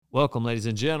Welcome, ladies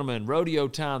and gentlemen. Rodeo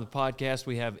Time, the podcast.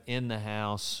 We have in the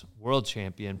house world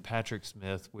champion Patrick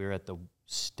Smith. We're at the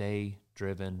Stay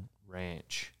Driven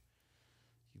Ranch.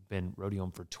 You've been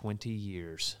rodeoing for 20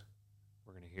 years.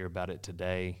 We're going to hear about it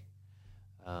today.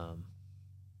 Who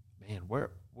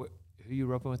you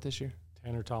roping with this year?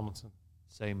 Tanner Tomlinson.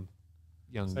 Same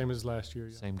as last year.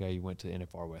 Yeah. Same guy you went to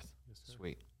NFR with. Yes, sir.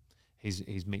 Sweet.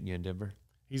 He's meeting you in Denver.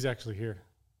 He's actually here.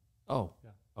 Oh, yeah.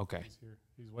 Okay. He's here.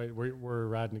 He's waiting. We're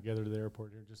riding together to the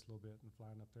airport here just a little bit and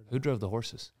flying up there. Who drove the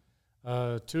horses?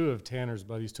 Two of Tanner's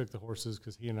buddies took the horses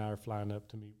because he and I are flying up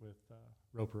to meet with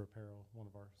Roper Apparel, one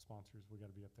of our sponsors. We got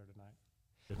to be up there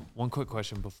tonight. One quick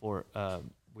question before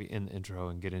we end the intro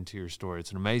and get into your story.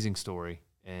 It's an amazing story,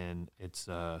 and it's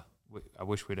I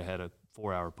wish we'd have had a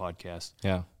 4-hour podcast.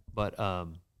 Yeah. But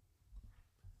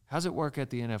how's it work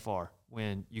at the NFR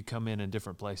when you come in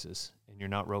different places and you're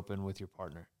not roping with your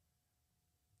partner?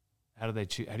 How do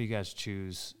you guys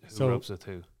choose who ropes with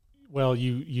who? Well,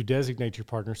 you designate your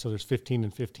partner. So there's 15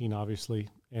 and 15, obviously,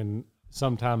 and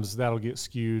sometimes that'll get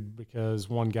skewed because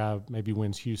one guy maybe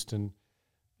wins Houston,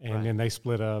 and then they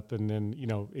split up, and then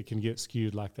it can get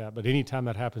skewed like that. But anytime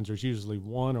that happens, there's usually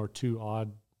one or two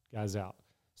odd guys out.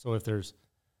 So if there's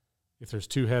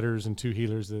two headers and two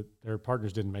heelers that their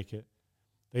partners didn't make it,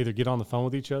 they either get on the phone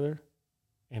with each other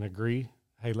and agree,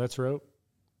 hey, let's rope,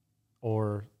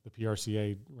 or the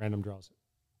PRCA random draws it.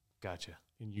 Gotcha.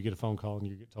 And you get a phone call and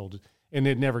you get told it. And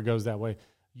it never goes that way.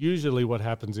 Usually what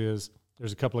happens is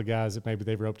there's a couple of guys that maybe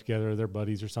they've roped together, or they're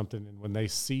buddies or something, and when they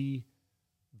see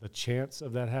the chance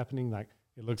of that happening, like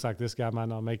it looks like this guy might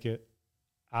not make it,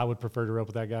 I would prefer to rope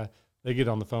with that guy. They get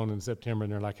on the phone in September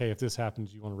and they're like, hey, if this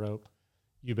happens, you want to rope?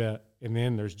 You bet. And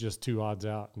then there's just two odds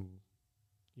out, and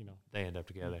they end up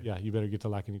together. Yeah, you better get to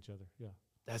liking each other. Yeah.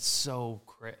 That's so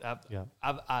crazy.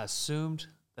 I assumed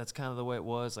that's kind of the way it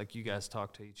was. Like you guys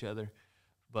talk to each other,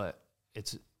 but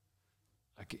it's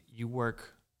like you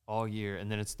work all year, and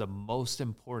then it's the most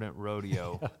important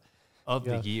rodeo of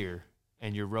the year,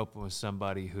 and you're roping with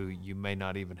somebody who you may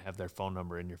not even have their phone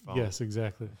number in your phone. Yes,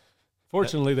 exactly.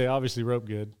 Fortunately, they obviously rope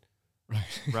good.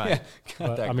 Right.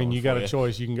 But, I mean, you got a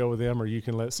choice. You can go with them, or you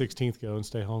can let 16th go and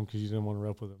stay home because you didn't want to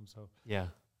rope with them. So yeah.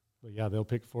 But yeah, they'll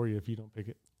pick for you if you don't pick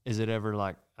it. Is it ever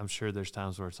like, I'm sure there's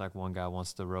times where it's like one guy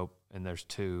wants to rope and there's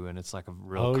two, and it's like a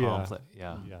real conflict.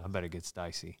 Yeah. I bet it gets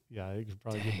dicey. Yeah, it could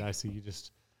probably get dicey. You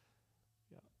just,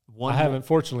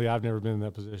 fortunately, I've never been in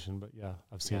that position, but yeah,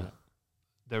 I've seen it.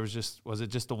 There was it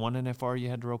just the one NFR you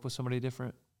had to rope with somebody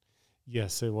different?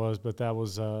 Yes, it was, but that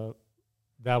was,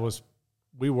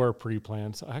 we were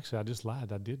pre-planned. So actually, I just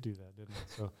lied. I did do that, didn't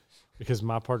I? So, because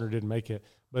my partner didn't make it.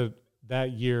 But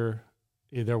that year,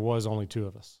 there was only two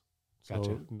of us. So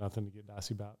gotcha. Nothing to get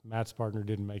dicey about. Matt's partner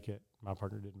didn't make it. My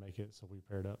partner didn't make it, so we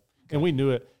paired up. Okay. And we knew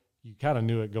it. You kind of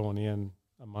knew it going in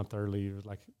a month early. It was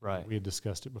like we had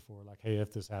discussed it before. Like, hey,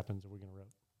 if this happens, are we going to rope?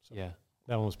 So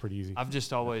that one was pretty easy. I've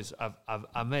just always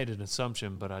I've made an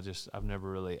assumption, but I've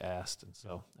never really asked, and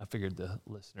so I figured the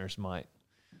listeners might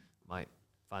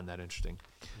find that interesting.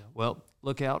 Yeah. Well,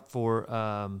 look out for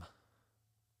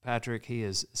Patrick. He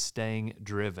is staying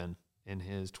driven in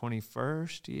his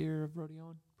 21st year of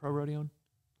pro rodeoing.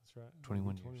 That's right.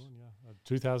 21 years. Yeah.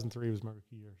 2003 was my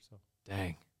rookie year. So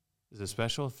dang, is it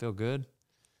special? Feel good?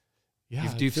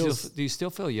 Yeah. Do you still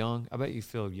feel young? I bet you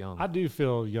feel young. I do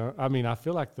feel young. I mean, I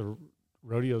feel like the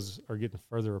rodeos are getting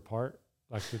further apart.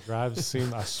 Like the drives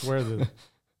seem. I swear that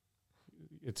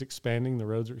it's expanding. The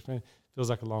roads are expanding. Feels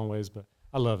like a long ways, but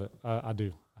I love it. I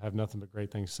do. I have nothing but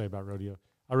great things to say about rodeo.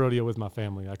 I rodeo with my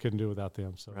family. I couldn't do it without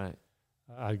them. So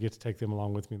I get to take them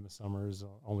along with me in the summer is the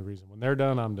only reason. When they're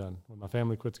done, I'm done. When my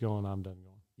family quits going, I'm done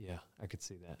going. Yeah, I could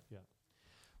see that. Yeah.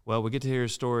 Well, we get to hear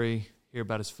his story, hear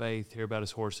about his faith, hear about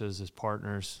his horses, his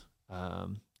partners. I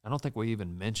don't think we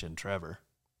even mentioned Trevor.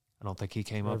 I don't think he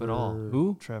came up at all.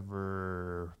 Who?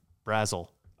 Trevor Brazel.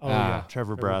 Oh, yeah.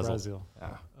 Trevor Brazel.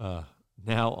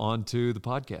 Now on to the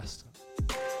podcast.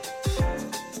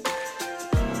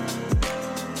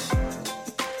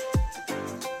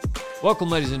 Welcome,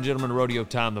 ladies and gentlemen, to Rodeo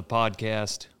Time, the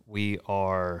podcast. We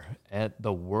are at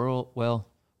the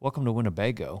welcome to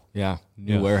Winnebago. Yeah,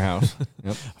 new warehouse.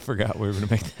 Yep. I forgot we were going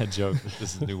to make that joke.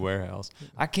 This is a new warehouse.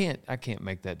 I can't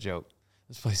make that joke.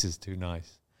 This place is too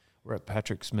nice. We're at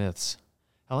Patrick Smith's.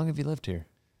 How long have you lived here?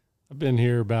 I've been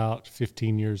here about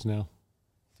 15 years now.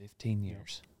 15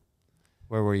 years.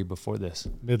 Where were you before this?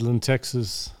 Midland,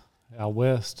 Texas, out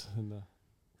west in the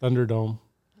Thunderdome,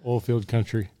 oilfield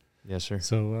country. Yes, sir.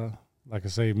 So, like I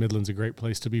say, Midland's a great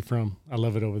place to be from. I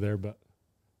love it over there, but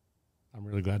I'm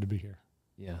really glad to be here.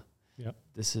 Yeah. Yep.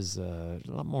 This is a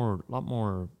lot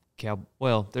more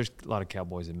well, there's a lot of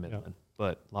cowboys in Midland,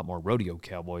 but a lot more rodeo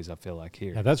cowboys, I feel like,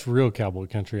 here. Yeah, that's real cowboy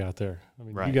country out there. I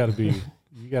mean, you got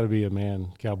to be a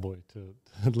man cowboy to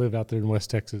live out there in West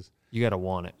Texas. You got to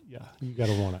want it. Yeah, you got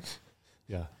to want it.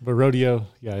 Yeah, but rodeo,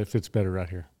 yeah, it fits better right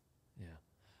here.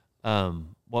 Yeah.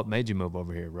 What made you move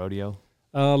over here? Rodeo?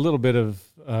 A little bit of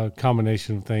a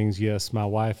combination of things. Yes, my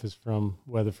wife is from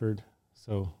Weatherford,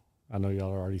 so I know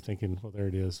y'all are already thinking, well, there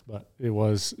it is. But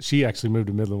she actually moved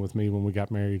to Midland with me when we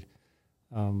got married.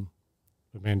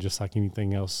 But man, just like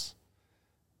anything else,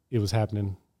 it was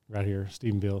happening right here,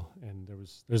 Stephenville, and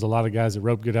there's a lot of guys that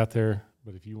rope good out there.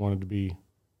 But if you wanted to be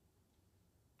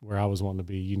where I was wanting to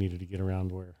be, you needed to get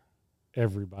around where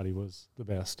everybody was the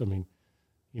best. I mean,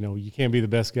 you can't be the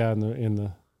best guy in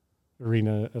the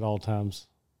arena at all times,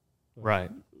 right?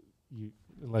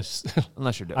 Unless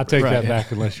you're DB. I take that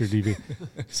back, unless you're DB.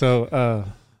 So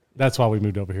that's why we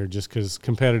moved over here, just because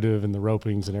competitive and the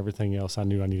ropings and everything else, I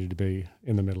knew I needed to be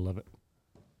in the middle of it.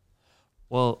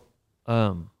 Well,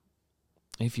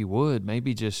 if you would,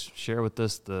 maybe just share with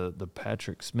us the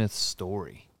Patrick Smith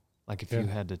story. Like if you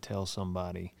had to tell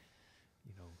somebody,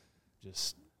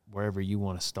 just wherever you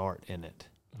want to start in it.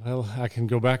 Well, I can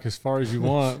go back as far as you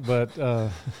want, but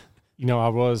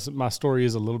my story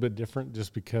is a little bit different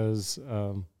just because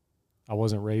I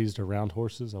wasn't raised around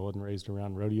horses. I wasn't raised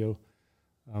around rodeo.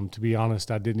 To be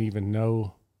honest, I didn't even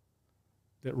know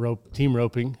that team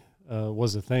roping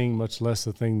was a thing, much less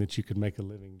a thing that you could make a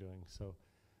living doing. So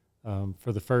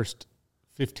for the first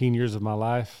 15 years of my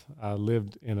life, I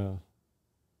lived in a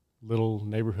little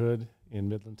neighborhood in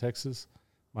Midland, Texas.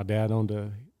 My dad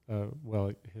owned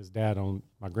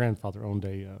my grandfather owned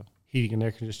a heating and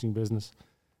air conditioning business,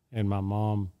 and my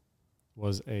mom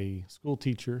was a school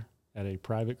teacher at a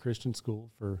private Christian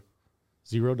school for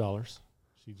 $0.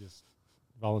 She just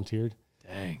volunteered.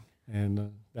 Dang.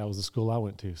 And that was the school I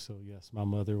went to. So, yes, my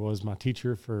mother was my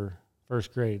teacher for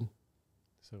first grade.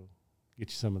 So, get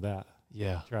you some of that.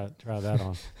 Yeah. Try that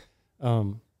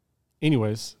on.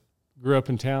 Anyways, grew up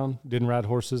in town, didn't ride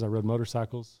horses. I rode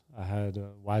motorcycles. I had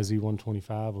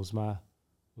YZ125 was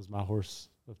my horse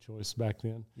of choice back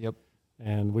then. Yep.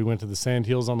 And we went to the Sand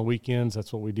Hills on the weekends.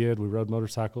 That's what we did. We rode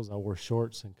motorcycles. I wore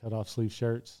shorts and cut-off sleeve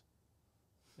shirts.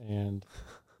 And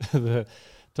the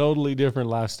totally different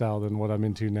lifestyle than what I'm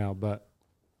into now. But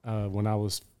when I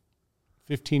was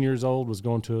 15 years old, was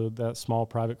going to that small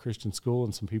private Christian school,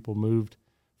 and some people moved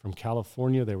from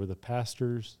California. They were the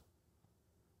pastor's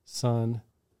son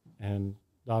and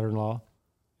daughter-in-law,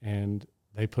 and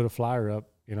they put a flyer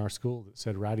up in our school that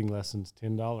said riding lessons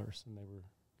 $10, and they were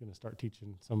going to start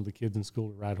teaching some of the kids in school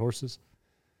to ride horses.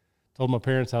 Told my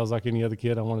parents I was like any other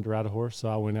kid, I wanted to ride a horse, so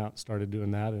I went out and started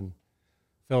doing that and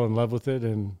fell in love with it,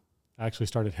 and I actually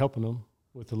started helping them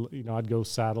with I'd go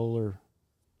saddle or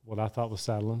what I thought was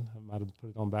saddling. I might have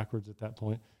put it on backwards at that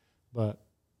point, but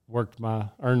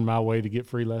earned my way to get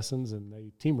free lessons, and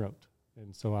they team roped.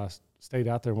 And so I stayed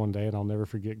out there one day, and I'll never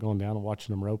forget going down and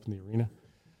watching them rope in the arena.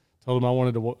 Told them I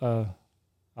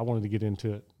wanted to get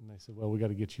into it, and they said, "Well, we got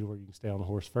to get you where you can stay on the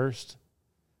horse first."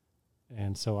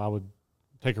 And so I would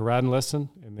take a riding lesson,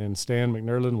 and then Stan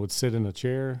McNerlin would sit in a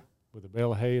chair with a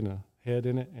bale of hay and a head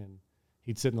in it, and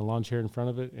he'd sit in the lawn chair in front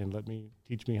of it and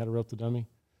teach me how to rope the dummy.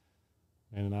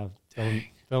 And I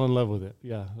fell in love with it.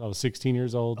 Yeah, I was 16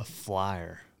 years old. A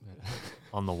flyer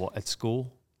on the wall at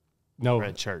school? No, or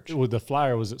at church. The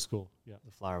flyer was at school. Yeah,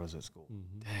 the flyer was at school.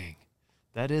 Mm-hmm. Dang,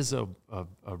 that is a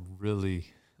really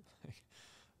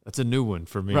that's a new one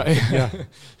for me. Right. Yeah.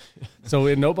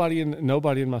 So nobody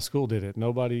in my school did it.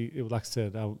 Nobody. Like I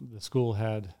said, the school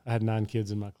I had 9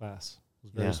 kids in my class. It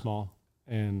was very small,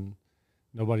 and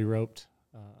nobody roped.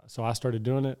 So I started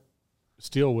doing it,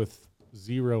 still with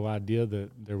zero idea that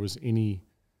there was any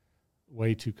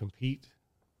way to compete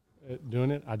at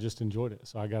doing it. I just enjoyed it.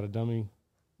 So I got a dummy,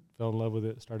 fell in love with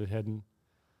it, started heading,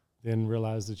 then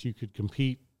realized that you could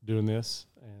compete doing this,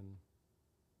 and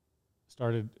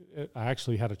I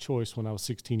actually had a choice when I was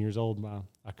 16 years old.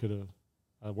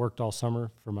 I worked all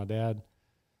summer for my dad,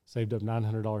 saved up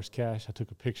 $900 cash. I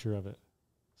took a picture of it,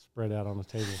 spread out on the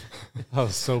table. I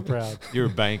was so proud. You were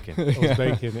banking. I was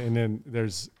banking. And then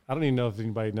I don't even know if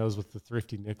anybody knows what the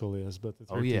thrifty nickel is, but the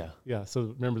thrifty, yeah. So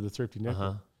remember the thrifty nickel?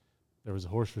 Uh-huh. There was a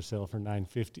horse for sale for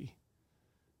 $950.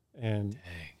 And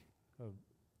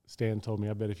Stan told me,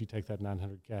 I bet if you take that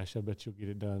 $900 cash, I bet you'll get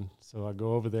it done. So I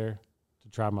go over there to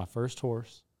try my first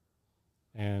horse,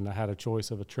 and I had a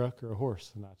choice of a truck or a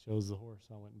horse, and I chose the horse.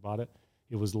 I went and bought it.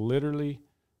 It was literally,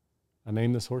 I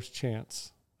named this horse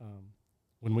Chance.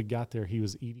 When we got there, he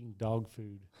was eating dog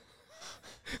food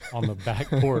on the back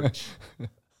porch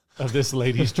of this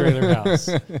lady's trailer house,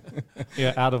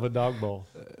 out of a dog bowl.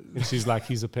 And she's like,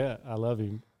 "He's a pet. I love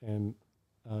him." And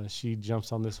she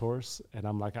jumps on this horse, and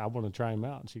I'm like, I want to try him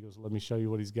out. And she goes, let me show you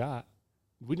what he's got.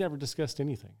 We never discussed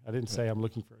anything. I didn't say I'm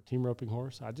looking for a team roping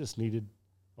horse. I just needed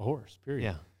a horse, period.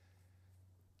 Yeah.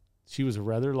 She was a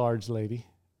rather large lady.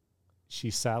 She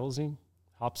saddles him,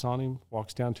 hops on him,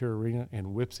 walks down to her arena,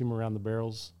 and whips him around the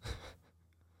barrels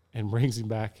and brings him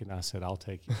back. And I said, I'll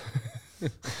take him.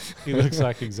 He looks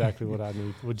like exactly what I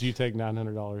need. Would you take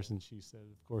 $900? And she said,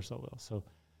 of course I will. So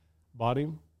bought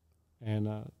him, and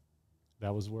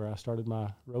that was where I started my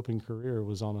roping career,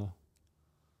 was on a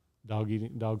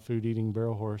dog food eating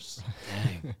barrel horse.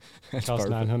 Dang. Cost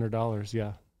 $900,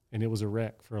 yeah. And it was a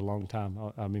wreck for a long time.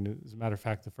 I mean, as a matter of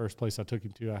fact, the first place I took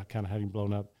him to, I kind of had him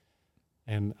blown up.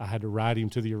 And I had to ride him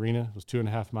to the arena. It was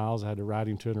 2.5 miles. I had to ride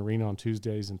him to an arena on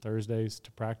Tuesdays and Thursdays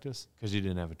to practice. Because you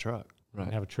didn't have a truck. I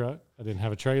didn't have a truck. I didn't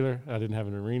have a trailer. I didn't have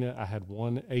an arena. I had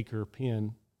 1 acre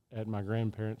pen at my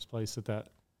grandparents' place at that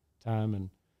time,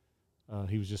 and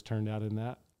he was just turned out in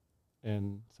that.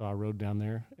 And so I rode down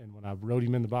there, and when I rode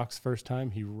him in the box the first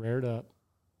time, he reared up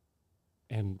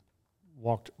and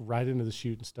walked right into the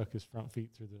chute and stuck his front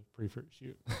feet through the pre-fruit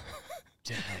chute.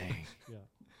 Dang. Yeah.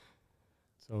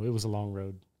 So it was a long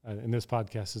road. And this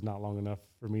podcast is not long enough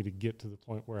for me to get to the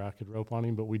point where I could rope on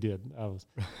him, but we did.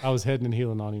 I was heading and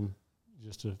heeling on him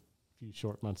just a few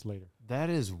short months later. That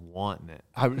is wanting it.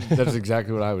 That's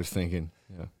exactly what I was thinking.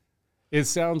 Yeah. It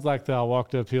sounds like I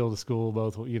walked uphill to school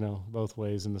both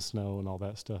ways in the snow and all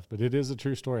that stuff. But it is a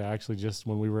true story. I actually just,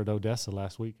 when we were at Odessa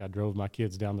last week, I drove my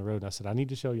kids down the road. And I said, I need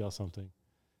to show y'all something.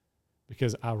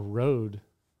 Because I rode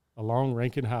along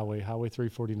Rankin Highway, Highway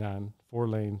 349, 4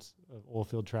 lanes of oil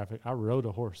field traffic. I rode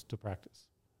a horse to practice.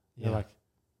 Yeah. They're like,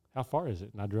 how far is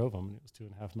it? And I drove them, and it was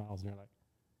 2.5 miles. And they're like,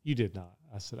 you did not.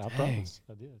 I said, I promise.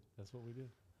 I did. That's what we did.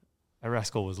 That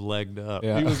rascal was legged up.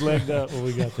 Yeah. He was legged up when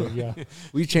we got there, yeah.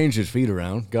 We changed his feet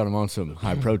around, got him on some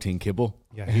high-protein kibble.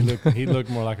 Yeah, he looked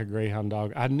more like a greyhound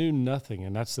dog. I knew nothing,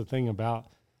 and that's the thing about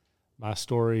my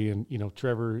story. And,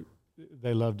 Trevor,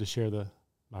 they love to share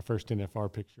my first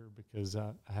NFR picture because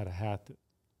I had a hat that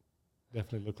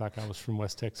definitely looked like I was from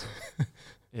West Texas.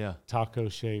 Yeah. Taco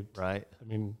shaped. Right. I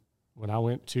mean, when I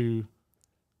went to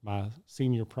my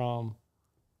senior prom,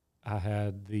 I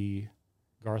had the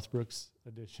Garth Brooks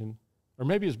edition, or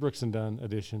maybe it was Brooks and Dunn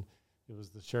edition. It was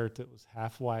the shirt that was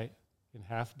half white and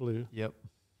half blue. Yep.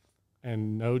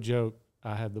 And no joke,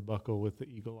 I had the buckle with the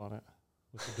eagle on it,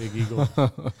 with the big eagle.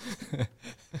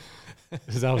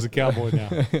 Because I was a cowboy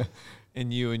now.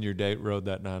 And you and your date rode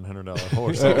that $900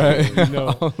 horse. On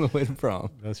the way to prom.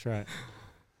 That's right.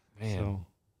 Man.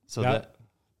 So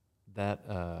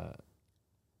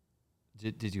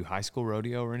did you high school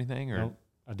rodeo or anything? Or? No,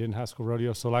 I didn't high school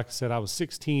rodeo. So like I said, I was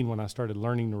 16 when I started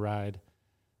learning to ride.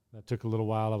 That took a little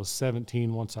while. I was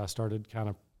 17 once I started kind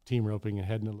of team roping and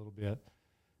heading a little bit.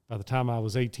 By the time I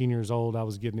was 18 years old, I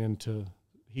was getting into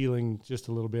heeling just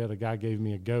a little bit. A guy gave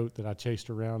me a goat that I chased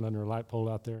around under a light pole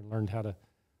out there and learned how to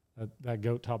that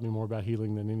goat taught me more about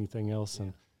heeling than anything else. Yeah.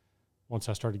 And once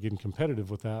I started getting competitive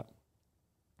with that,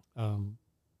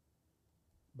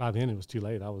 by then it was too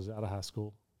late. I was out of high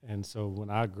school. And so when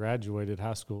I graduated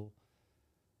high school,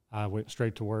 I went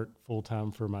straight to work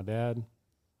full-time for my dad.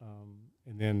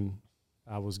 And then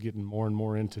I was getting more and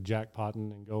more into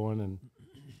jackpotting and going,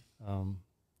 and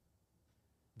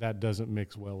that doesn't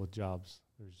mix well with jobs.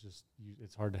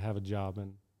 It's hard to have a job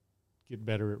and get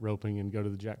better at roping and go to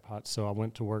the jackpot. So I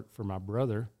went to work for my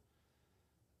brother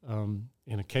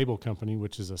in a cable company,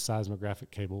 which is a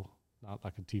seismographic cable, not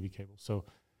like a TV cable. So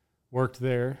worked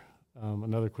there.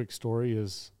 Another quick story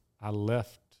is I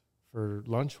left for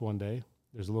lunch one day.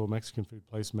 There's a little Mexican food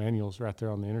place, Manuel's, right there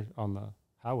on the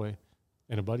highway.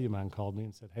 And a buddy of mine called me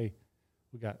and said, hey,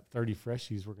 we got 30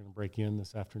 freshies we're going to break in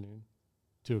this afternoon,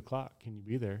 2:00. Can you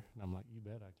be there? And I'm like, you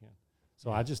bet I can.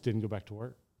 So I just didn't go back to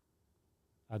work.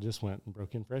 I just went and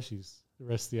broke in freshies the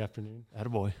rest of the afternoon.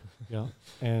 Attaboy. Yeah.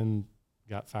 And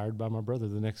got fired by my brother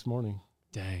the next morning.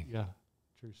 Dang. Yeah.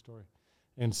 True story.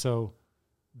 And so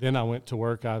then I went to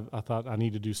work. I thought I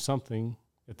need to do something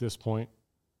at this point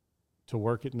to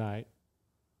work at night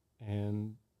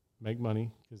and make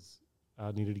money because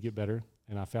I needed to get better.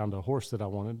 And I found a horse that I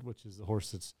wanted, which is the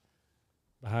horse that's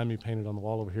behind me, painted on the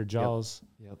wall over here, Jaws.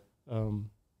 Yep.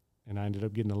 And I ended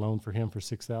up getting a loan for him for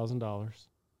 $6,000.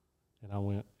 And I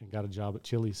went and got a job at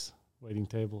Chili's, waiting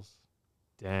tables.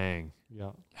 Dang.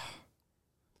 Yeah.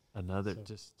 Another,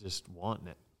 just wanting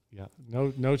it. Yeah.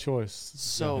 No choice.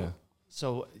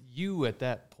 So you at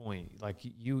that point, like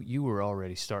you were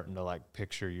already starting to like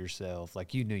picture yourself,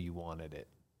 like you knew you wanted it,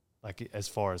 like as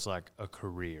far as like a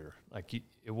career, like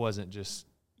it wasn't just.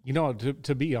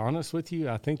 To be honest with you,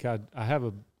 I think I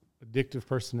have addictive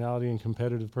personality and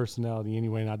competitive personality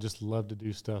anyway, and I just love to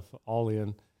do stuff all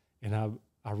in. And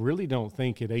I really don't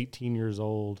think at 18 years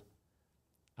old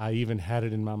I even had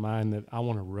it in my mind that I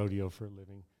want to rodeo for a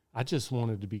living. I just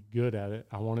wanted to be good at it.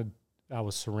 I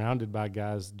was surrounded by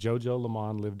guys. JoJo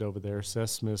Lamond lived over there, Seth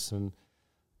Smithson,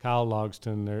 Kyle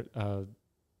Logston, there,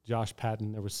 Josh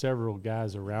Patton. There were several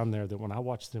guys around there that when I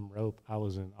watched them rope, I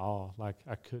was in awe. Like,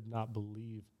 I could not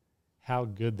believe how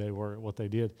good they were at what they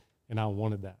did, and I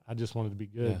wanted that. I just wanted to be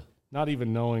good, not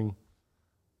even knowing,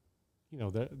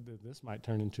 that this might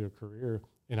turn into a career.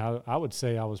 And I would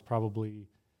say I was probably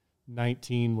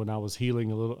 19 when I was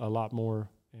healing a lot more,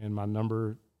 and my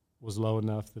number was low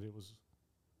enough that it was,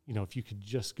 if you could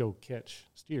just go catch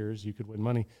steers, you could win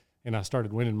money. And I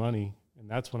started winning money, and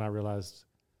that's when I realized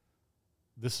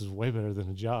this is way better than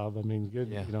a job. I mean,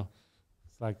 good,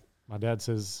 it's like my dad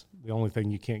says the only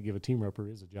thing you can't give a team roper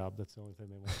is a job. That's the only thing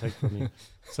they won't take from you.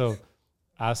 So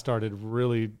I started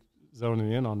really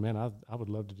zoning in on, man, I would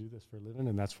love to do this for a living,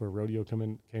 and that's where rodeo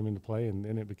came into play, and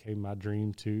then it became my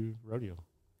dream to rodeo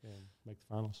and make the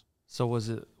finals. So was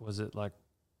it like,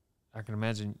 I can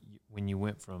imagine when you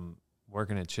went from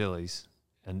working at Chili's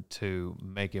and to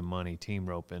making money team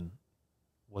roping,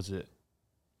 was it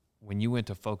when you went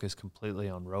to focus completely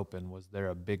on roping, was there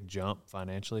a big jump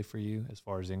financially for you as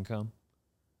far as income?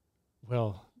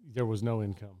 Well, there was no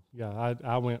income. Yeah,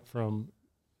 I went from,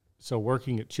 so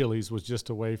working at Chili's was just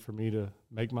a way for me to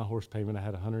make my horse payment. I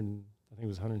had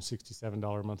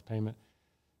 $167 a month payment.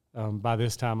 By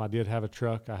this time, I did have a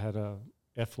truck. I had a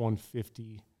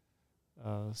F-150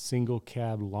 single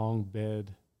cab long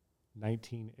bed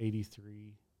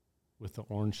 1983 with the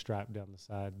orange stripe down the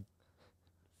side.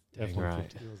 Dang, F-150.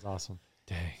 right. It was awesome.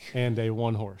 Dang. And a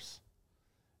one horse.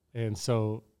 And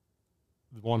so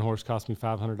the one horse cost me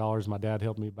 $500. My dad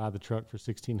helped me buy the truck for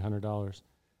 $1,600.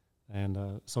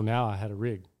 And so now I had a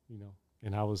rig,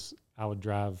 and I would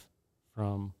drive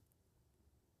from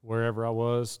wherever I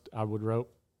was. I would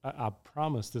rope. I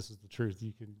promise this is the truth.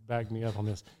 You can back me up on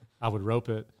this. I would rope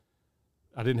it.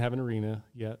 I didn't have an arena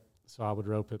yet, so I would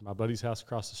rope at my buddy's house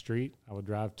across the street. I would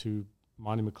drive to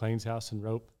Monty McLean's house and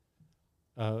rope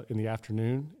in the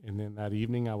afternoon, and then that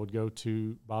evening I would go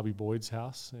to Bobby Boyd's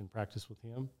house and practice with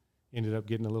him. Ended up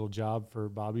getting a little job for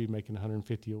Bobby, making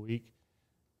 $150 a week,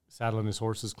 saddling his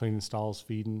horses, cleaning stalls,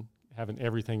 feeding, having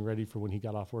everything ready for when he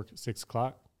got off work at 6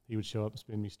 o'clock. He would show up and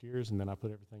spin me steers, and then I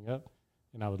put everything up,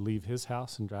 and I would leave his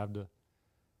house and drive to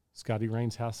Scotty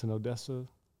Rain's house in Odessa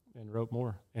and rope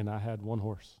more. And I had one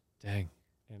horse. Dang.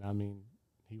 And I mean,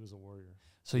 he was a warrior.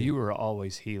 So you were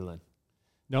always healing.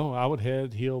 No, I would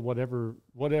heel, whatever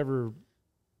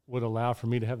would allow for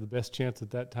me to have the best chance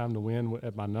at that time to win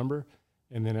at my number.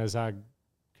 And then as I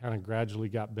kind of gradually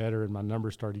got better and my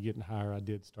numbers started getting higher, I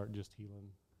did start just healing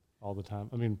all the time.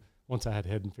 I mean, once I had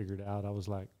heading figured out, I was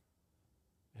like,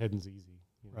 heading's easy.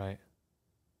 Right.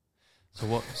 So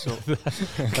what? So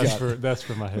that's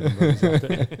for my head buddies out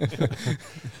there.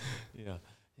 Yeah.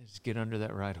 Just get under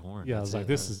that right horn. Yeah, I was like,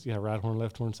 this is right horn,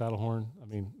 left horn, saddle horn. I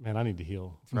mean, man, I need to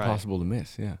heal. It's impossible to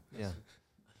miss. Yeah. Yeah.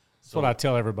 That's what I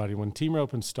tell everybody. When team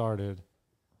roping started,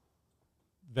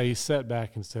 they sat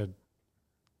back and said,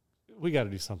 we got to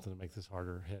do something to make this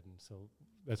harder heading. So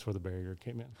that's where the barrier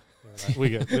came in.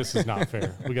 Like, this is not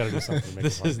fair. We got to do something to make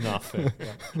this it harder. is not fair.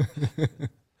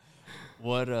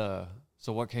 Yeah.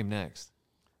 So what came next?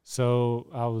 So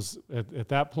I was at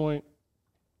that point,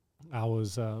 I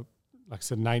was like I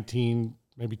said, 19,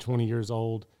 maybe 20 years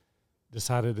old.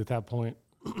 Decided at that point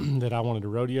that I wanted to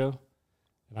rodeo,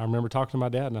 and I remember talking to my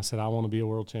dad, and I said, I want to be a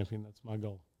world champion. That's my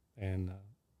goal. And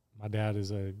my dad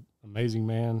is an amazing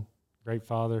man, great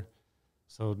father.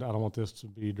 So I don't want this to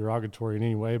be derogatory in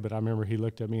any way, but I remember he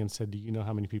looked at me and said, do you know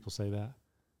how many people say that?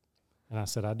 And I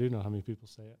said, I do know how many people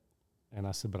say it. And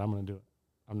I said, but I'm going to do it.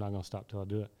 I'm not going to stop till I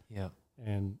do it. Yeah.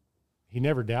 And he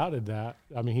never doubted that.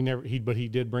 I mean, but he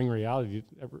did bring reality,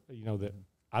 that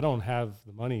I don't have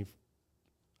the money.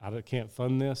 I can't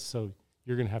fund this, so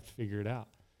you're going to have to figure it out.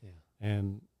 Yeah.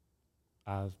 And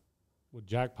I would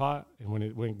jackpot, and when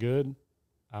it went good,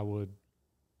 I would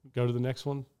go to the next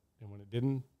one. And when it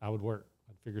didn't, I would work.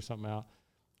 I'd figure something out.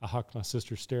 I hocked my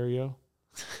sister's stereo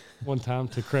one time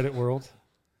to Credit World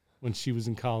when she was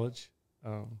in college.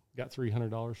 Got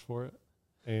 $300 for it,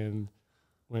 and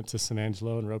went to San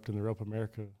Angelo and roped in the Rope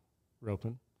America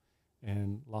roping,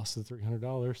 and lost the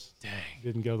 $300. Dang.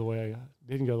 Didn't go the way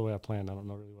I planned. I don't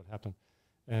know really what happened,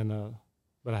 and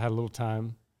but I had a little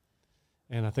time,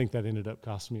 and I think that ended up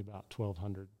costing me about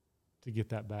 $1,200 to get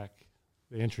that back.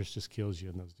 The interest just kills you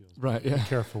in those deals. Right, yeah. Be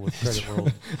careful with Credit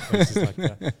World, places like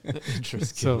that. The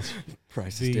interest So kills.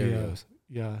 Price of stereos.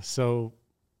 Yeah, so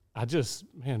I just,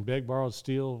 man, beg, borrowed,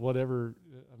 steal, whatever.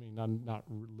 I mean, not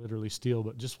literally steal,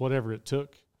 but just whatever it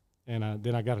took. And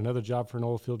then I got another job for an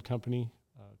oil field company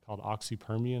called Oxy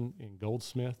Permian in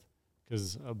Goldsmith,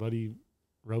 because a buddy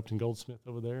roped in Goldsmith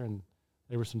over there, and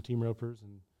they were some team ropers,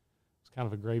 and it was kind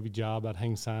of a gravy job. I'd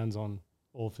hang signs on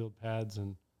oil field pads,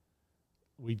 and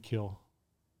weed kill.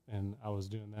 And I was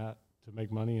doing that to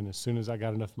make money. And as soon as I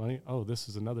got enough money, this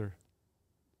is another,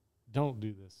 don't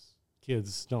do this.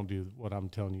 Kids, don't do what I'm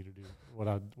telling you to do,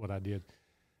 what I did.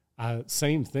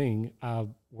 Same thing,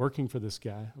 working for this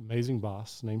guy, amazing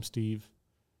boss named Steve.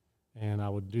 And I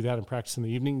would do that and practice in the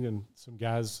evening. And some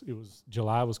guys,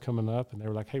 July was coming up, and they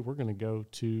were like, hey, we're going to go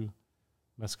to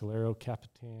Mescalero,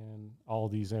 Capitan, all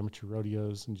these amateur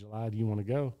rodeos in July. Do you want to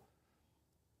go?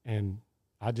 And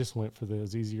I just went for it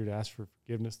was easier to ask for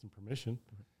forgiveness than permission.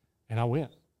 Mm-hmm. And I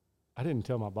went. I didn't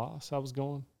tell my boss I was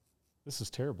going. This is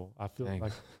terrible. I feel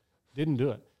like didn't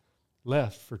do it.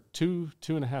 Left for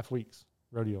 2.5 weeks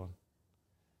rodeoing.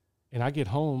 And I get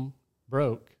home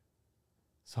broke.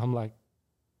 So I'm like,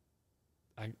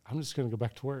 I'm just going to go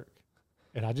back to work.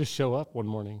 And I just show up one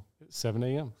morning at 7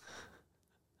 a.m.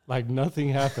 Like nothing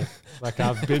happened. Like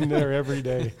I've been there every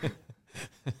day.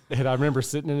 And I remember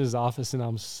sitting in his office, and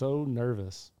I'm so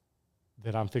nervous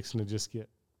that I'm fixing to just get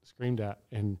screamed at.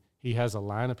 And he has a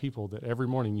line of people that every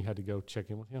morning you had to go check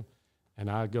in with him. And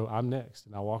I go, I'm next.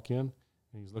 And I walk in,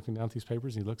 and he's looking down at these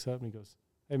papers, and he looks up, and he goes,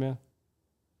 hey, man,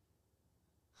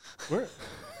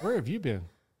 where have you been?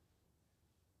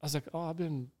 I was like,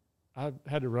 I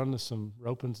had to run to some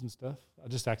ropings and stuff. I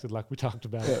just acted like we talked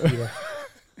about it. You know?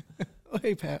 Oh,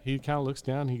 hey, Pat. He kind of looks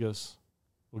down. He goes,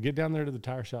 well, get down there to the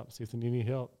tire shop and see if they need any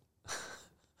help.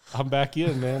 I'm back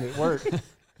in, man. It worked.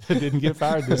 I didn't get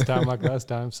fired this time like last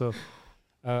time. So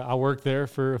I worked there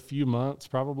for a few months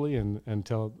probably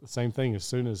until the same thing. As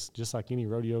soon as, just like any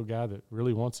rodeo guy that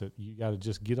really wants it, you got to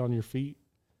just get on your feet.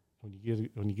 When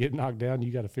you get knocked down,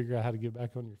 you got to figure out how to get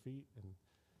back on your feet. And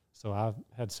so I've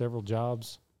had several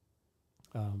jobs.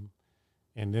 And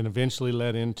then eventually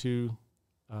led into,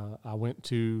 I went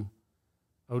to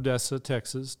Odessa,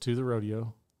 Texas, to the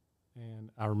rodeo. And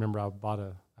I remember I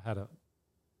had a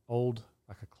old,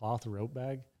 like a cloth rope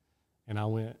bag, and I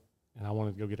went and I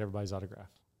wanted to go get everybody's autograph.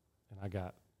 And I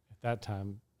got, at that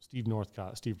time, Steve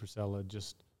Northcott, Steve Purcell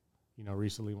just,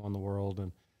 recently won the world.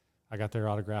 And I got their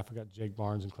autograph. I got Jake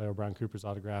Barnes and Clay O'Brien Cooper's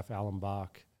autograph, Alan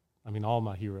Bach. I mean, all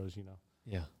my heroes,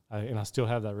 Yeah. And I still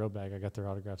have that rope bag. I got their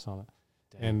autographs on it.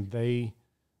 Dang. And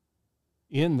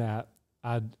in that,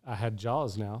 I had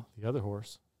Jaws now, the other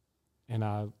horse, and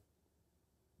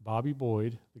Bobby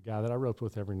Boyd, the guy that I roped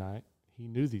with every night, he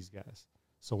knew these guys.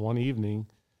 So one evening,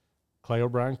 Clay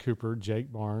O'Brien Cooper,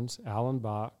 Jake Barnes, Alan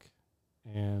Bach,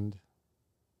 and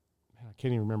I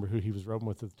can't even remember who he was roping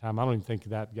with at the time. I don't even think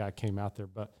that guy came out there,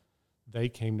 but they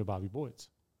came to Bobby Boyd's.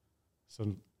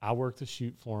 So I worked the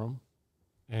shoot for them,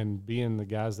 and being the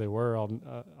guys they were,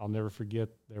 I'll never forget.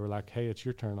 They were like, "Hey, it's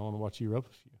your turn. I want to watch you rope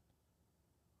a few."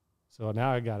 So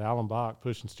now I got Alan Bach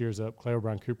pushing steers up, Clay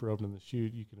O'Brien Cooper opening the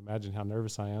chute. You can imagine how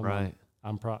nervous I am. Right.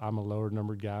 I'm a lower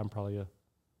numbered guy. I'm probably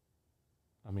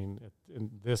in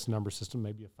this number system,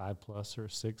 maybe a 5+ or a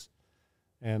 6,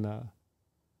 and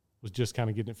was just kind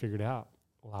of getting it figured out.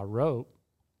 Well, I rope,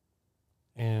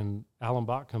 and Alan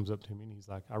Bach comes up to me, and he's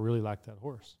like, "I really like that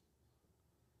horse."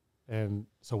 And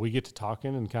so we get to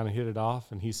talking and kind of hit it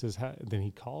off, and he says, then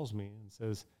he calls me and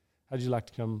says, "How'd you like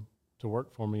to come to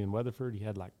work for me in Weatherford?" He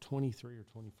had like 23 or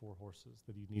 24 horses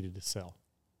that he needed to sell.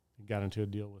 He got into a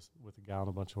deal with a guy on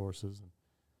a bunch of horses. And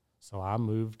so I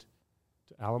moved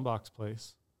to Alan Bach's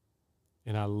place,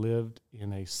 and I lived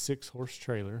in a 6-horse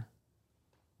trailer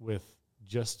with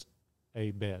just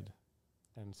a bed.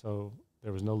 And so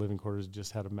there was no living quarters,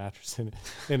 just had a mattress in it.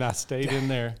 And I stayed in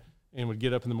there and would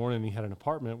get up in the morning, and he had an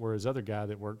apartment where his other guy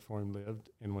that worked for him lived.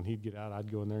 And when he'd get out,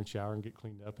 I'd go in there and shower and get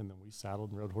cleaned up, and then we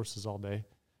saddled and rode horses all day.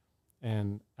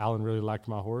 And Alan really liked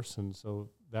my horse, and so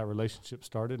that relationship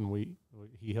started, and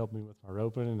he helped me with my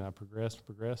roping, and I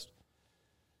progressed.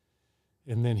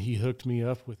 And then he hooked me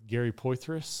up with Gary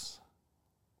Poitras,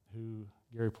 who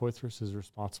Gary Poitras is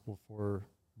responsible for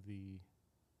the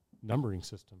numbering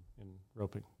system in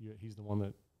roping. He's the one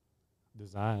that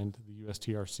designed the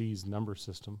USTRC's number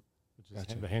system, which is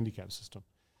the handicap system.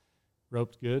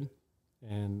 Roped good,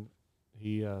 and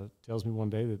he tells me one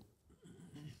day that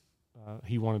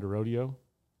he wanted a rodeo,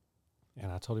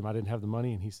 and I told him I didn't have the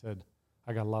money, and he said,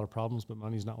 "I got a lot of problems, but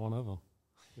money's not one of them."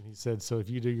 And he said, "So if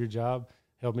you do your job,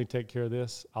 help me take care of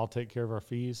this, I'll take care of our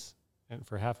fees, and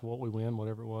for half of what we win,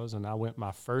 whatever it was." And I went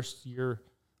my first year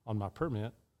on my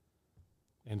permit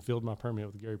and filled my permit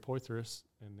with Gary Poitras,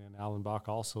 and then Alan Bach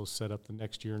also set up the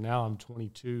next year. Now I'm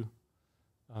 22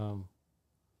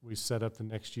 we set up the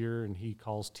next year, and he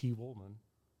calls T. Woolman,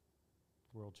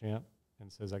 world champ,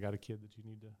 and says, I got a kid that you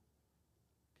need to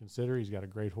consider. He's got a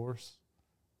great horse,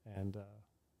 and you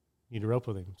need to rope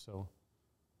with him. So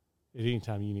at any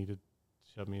time you need to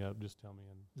shut me up, just tell me.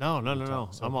 And No.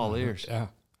 So, I'm all ears. Yeah.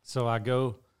 So I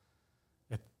go,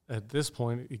 at this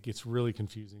point, it gets really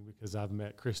confusing because I've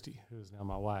met Christy, who is now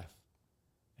my wife,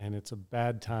 and it's a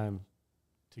bad time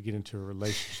to get into a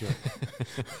relationship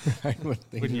when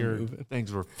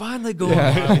things were finally going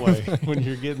my way. When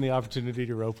you're getting the opportunity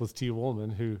to rope with T.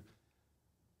 Woolman, who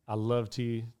I love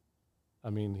T. I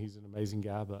mean, he's an amazing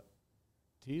guy, but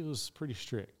T was pretty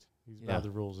strict. He's by the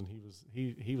rules, and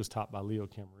he was taught by Leo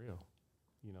Camarillo,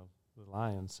 the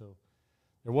Lion. So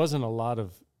there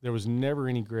was never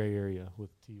any gray area with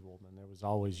T. Woolman. There was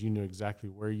always, you knew exactly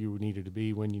where you needed to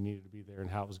be, when you needed to be there, and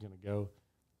how it was going to go,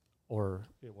 or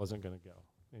it wasn't going to go.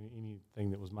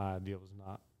 Anything that was my idea was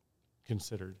not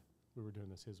considered. We were doing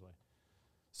this his way.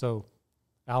 So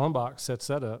Alan Bach sets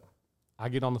that up. I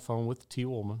get on the phone with T.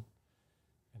 Woolman,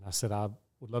 and I said, I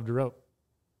would love to rope.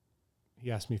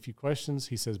 He asked me a few questions.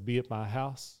 He says, be at my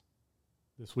house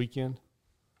this weekend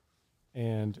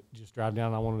and just drive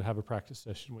down. I wanted to have a practice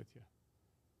session with you.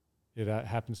 It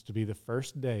happens to be the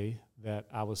first day that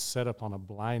I was set up on a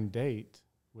blind date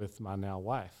with my now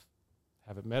wife.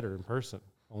 Haven't met her in person.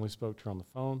 Only spoke to her on the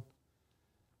phone.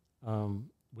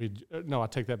 I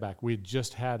take that back. We had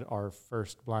just had our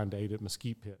first blind date at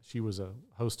Mesquite Pit. She was a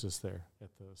hostess there at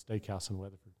the steakhouse in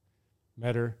Weatherford.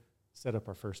 Met her, set up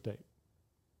our first date.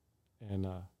 And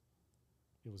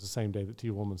it was the same day that T.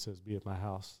 Woolman says, be at my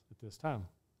house at this time.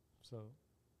 So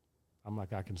I'm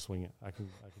like, I can swing it. I can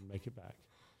make it back.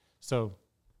 So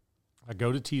I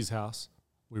go to T's house.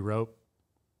 We rope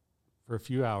for a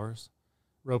few hours.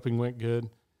 Roping went good.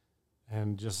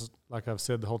 And just like I've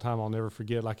said the whole time, I'll never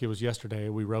forget, like it was yesterday,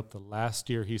 we roped the last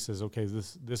steer. He says, okay,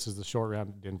 this is the short round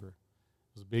at Denver.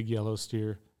 It was a big yellow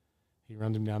steer. He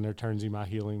runs him down there, turns him, I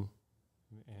heel him,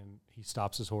 and he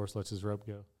stops his horse, lets his rope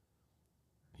go.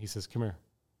 He says, come here.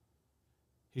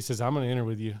 He says, I'm going to enter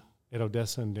with you at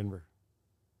Odessa and Denver.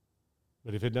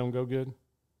 But if it don't go good,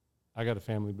 I got a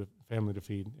family to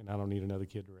feed, and I don't need another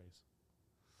kid to raise.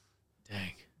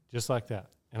 Dang. Just like that.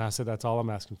 And I said, that's all I'm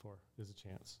asking for is a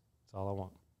chance. That's all I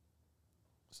want.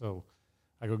 So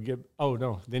I go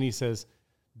Then he says,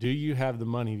 do you have the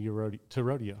money to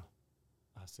rodeo?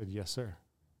 I said, yes, sir.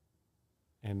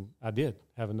 And I did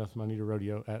have enough money to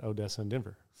rodeo at Odessa and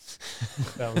Denver.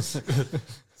 That was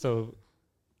so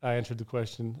I answered the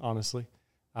question honestly.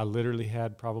 I literally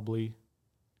had probably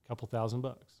a couple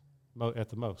 $1,000 at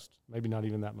the most, maybe not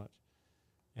even that much.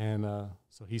 And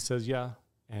so he says, yeah.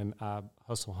 And I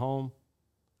hustle home.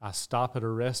 I stop at a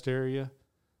rest area.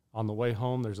 On the way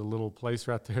home, there's a little place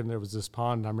right there, and there was this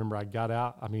pond. And I remember I got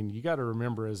out. I mean, you got to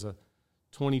remember, as a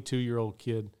 22-year-old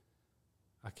kid,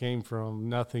 I came from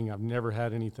nothing. I've never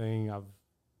had anything.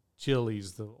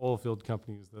 Chili's, the oil field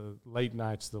companies, the late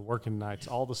nights, the working nights,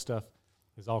 all the stuff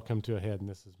has all come to a head, and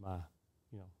this is my,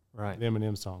 right. the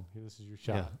Eminem song. This is your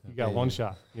shot. Yeah, you got one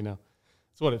shot, That's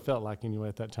what it felt like anyway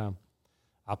at that time.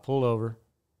 I pull over,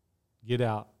 get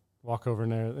out, walk over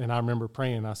in there, and I remember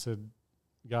praying. I said,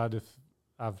 God, if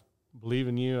I believe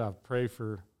in you, I pray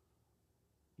for,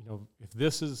 if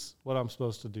this is what I'm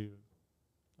supposed to do,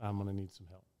 I'm going to need some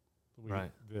help.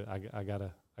 Right. I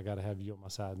gotta have you on my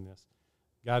side in this.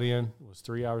 Got in, was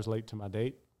 3 hours late to my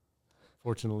date.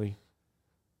 Fortunately,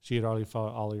 she had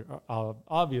already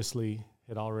obviously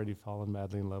had already fallen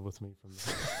madly in love with me from the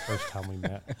first time we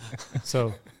met.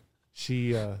 So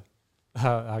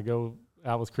I go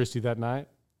out with Christy that night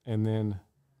and then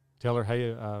tell her,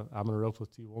 hey, I'm going to rope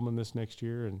with T. Woolman this next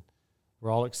year. And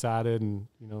we're all excited and,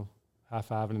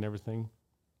 high-fiving and everything.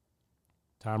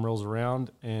 Time rolls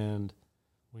around and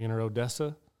we enter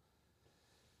Odessa.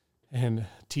 And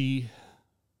T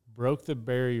broke the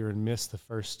barrier and missed the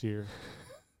first steer.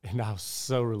 And I was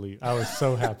so relieved. I was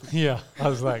so happy. Yeah. I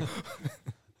was like,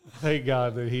 thank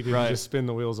God that he didn't just spin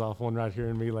the wheels off one right here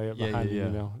and me lay it behind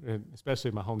him, And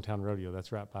especially my hometown rodeo.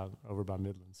 That's right over by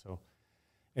Midland. So,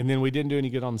 and then we didn't do any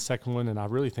good on the second one, and I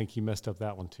really think he messed up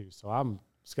that one too. So I'm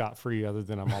scot-free other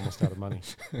than I'm almost out of money.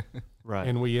 Right.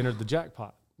 And we entered the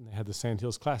jackpot. And they had the Sand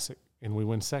Hills Classic, and we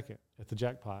win second at the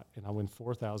jackpot, and I win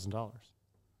 $4,000.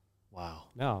 Wow.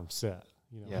 Now I'm set.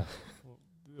 Yeah.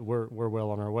 We're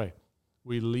well on our way.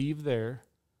 We leave there,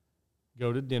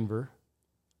 go to Denver,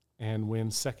 and win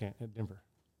second at Denver.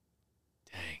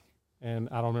 Dang. And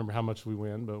I don't remember how much we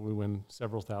win, but we win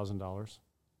several $1,000s.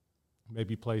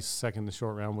 Maybe place second in the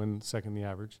short round, win second in the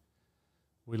average.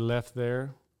 We left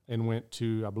there and went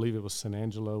to, I believe it was San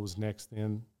Angelo was next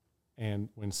then, and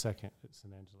win second at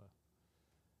San Angelo.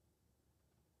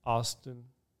 Austin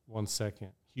won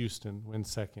second. Houston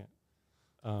wins second.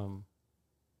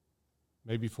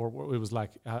 Maybe four. It was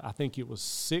like, I think it was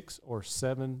 6 or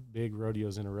 7 big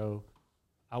rodeos in a row.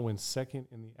 I win second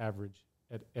in the average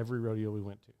at every rodeo we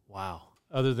went to. Wow.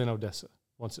 Other than Odessa,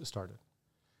 once it started.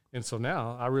 And so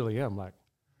now I really am like,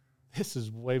 this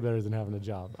is way better than having a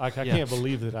job. I can't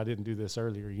believe that I didn't do this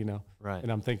earlier, you know. Right.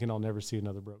 And I'm thinking I'll never see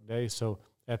another broke day. So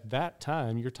at that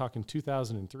time, you're talking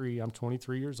 2003, I'm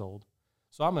 23 years old.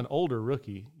 So I'm an older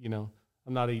rookie, you know.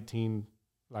 I'm not 18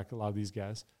 like a lot of these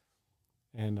guys.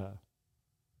 And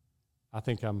I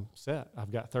think I'm set.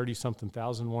 I've got 30-something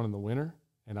thousand won in the winter,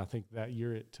 and I think that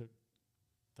year it took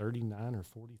 39 or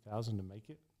 40,000 to make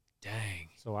it. Dang.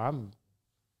 So I'm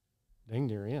dang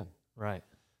near in. Right.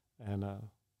 And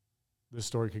this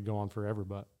story could go on forever,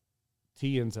 but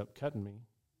T ends up cutting me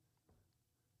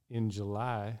in June.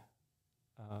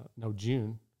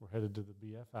 We're headed to the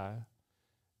BFI,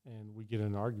 and we get in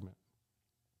an argument.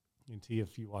 And T,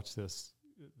 if you watch this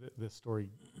story,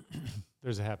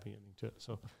 there's a happy ending to it.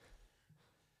 So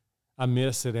I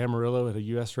miss at Amarillo at a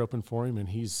U.S. roping for him, and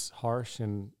he's harsh,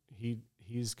 and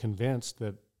he's convinced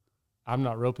that I'm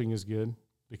not roping as good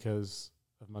because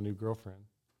of my new girlfriend.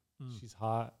 She's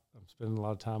hot. I'm spending a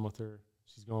lot of time with her.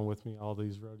 She's going with me all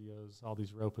these rodeos, all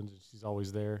these ropings, and she's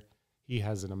always there. He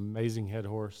has an amazing head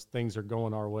horse. Things are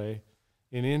going our way.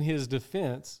 And in his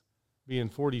defense, being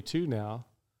 42 now,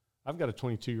 I've got a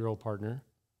 22-year-old partner.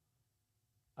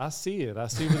 I see it. I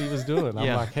see what he was doing. I'm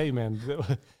like, hey, man,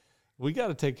 we got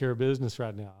to take care of business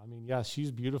right now. I mean, yeah,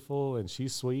 she's beautiful and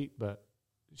she's sweet, but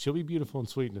she'll be beautiful and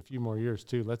sweet in a few more years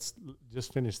too. Let's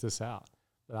just finish this out.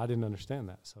 But I didn't understand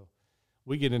that. So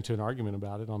we get into an argument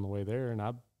about it on the way there, and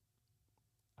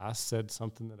I said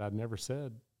something that I'd never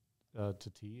said to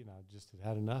T, and I just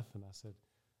had enough. And I said,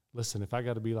 listen, if I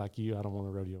got to be like you, I don't want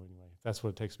a rodeo anyway. If that's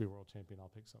what it takes to be a world champion, I'll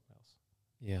pick something else.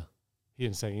 Yeah. He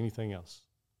didn't say anything else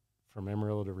from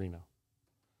Amarillo to Reno.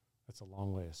 That's a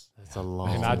long ways. That's a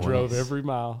long And I drove every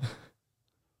mile.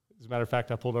 As a matter of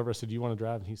fact, I pulled over. I said, do you want to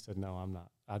drive? And he said, no, I'm not.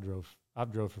 I've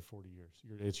drove for 40 years.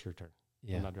 It's your turn.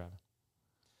 Yeah. I'm not driving.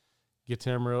 Get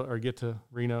to Amarillo or get to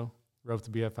Reno, rode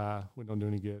the BFI. We don't do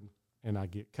any good. And I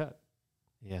get cut.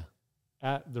 Yeah.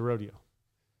 At the rodeo.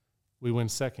 We win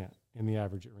second in the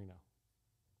average at Reno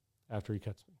after he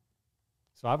cuts me.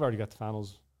 So I've already got the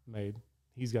finals made.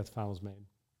 He's got the finals made.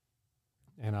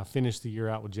 And I finished the year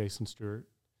out with Jason Stewart.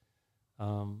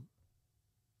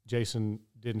 Jason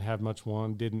didn't have much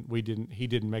won. He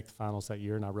didn't make the finals that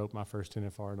year, and I roped my first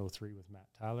NFR in 03 with Matt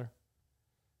Tyler.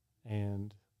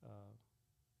 And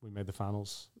we made the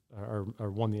finals, or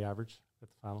won the average at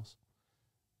the finals.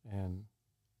 And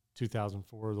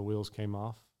 2004, the wheels came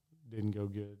off. Didn't go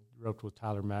good. Roped with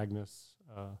Tyler Magnus.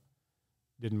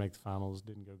 Didn't make the finals.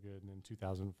 Didn't go good. And in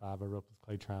 2005, I roped with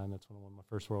Clay Trine. That's when I won my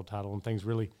first world title. And things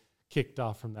really kicked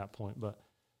off from that point. But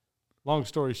long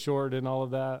story short and all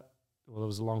of that, well, it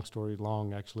was a long story,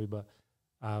 actually, but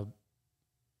I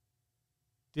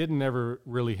didn't ever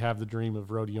really have the dream of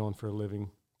rodeoing for a living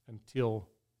until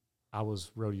I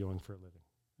was rodeoing for a living,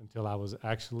 until I was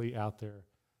actually out there,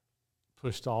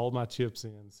 pushed all my chips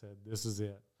in, said, this is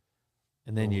it.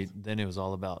 And then then it was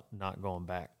all about not going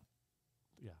back.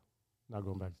 Yeah, not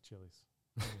going back to Chili's.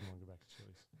 I didn't want to go back to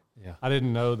Chili's. Yeah. I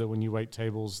didn't know that when you wait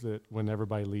tables that when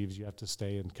everybody leaves, you have to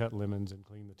stay and cut lemons and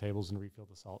clean the tables and refill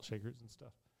the salt shakers and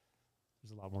stuff.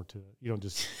 There's a lot more to it. You don't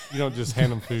just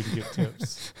hand them food to get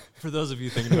tips. For those of you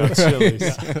thinking about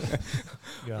Chili's.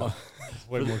 Yeah.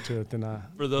 Way more to it than I.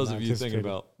 For those of you thinking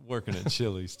about working at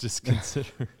Chili's, just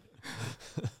consider.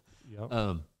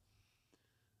 Yep.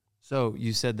 So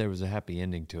you said there was a happy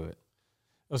ending to it.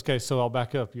 Okay, so I'll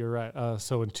back up. You're right.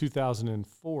 So in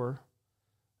 2004,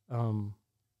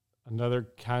 another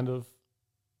kind of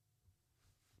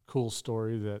cool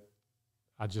story that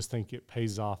I just think it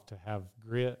pays off to have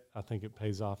grit. I think it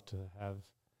pays off to have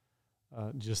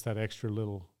just that extra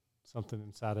little something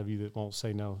inside of you that won't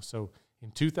say no. So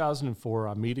in 2004,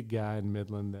 I meet a guy in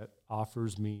Midland that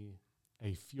offers me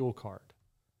a fuel card.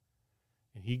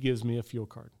 And he gives me a fuel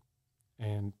card.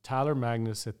 And Tyler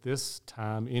Magnus, at this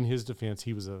time, in his defense,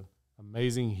 he was an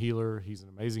amazing healer. He's an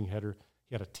amazing header.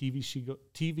 He had a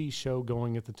TV show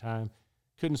going at the time.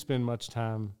 Couldn't spend much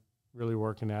time really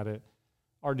working at it.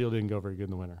 Our deal didn't go very good in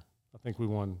the winter. I think we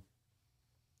won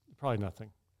probably nothing,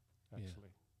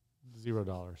 actually.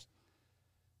 $0.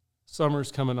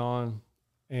 Summer's coming on,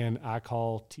 and I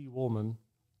call T. Woolman,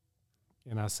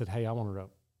 and I said, hey, I want to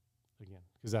rope again.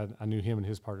 Because I knew him and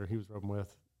his partner he was roping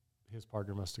with. His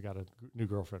partner must have got a new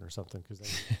girlfriend or something because they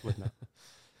were splitting up.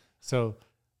 So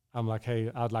I'm like, hey,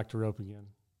 I'd like to rope again.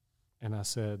 And I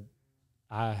said,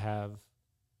 I have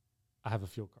a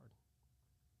fuel card.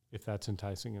 if that's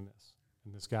enticing in this.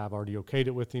 And this guy, I've already okayed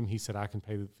it with him. He said, I can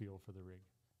pay the fuel for the rig.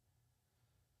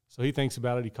 So he thinks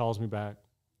about it. He calls me back.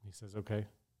 He says, okay,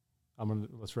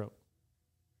 let's rope.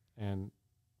 And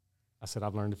I said,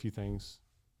 I've learned a few things.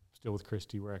 Still with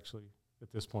Christy. We're actually,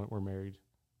 at this point, we're married.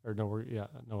 We're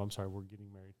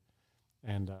getting married.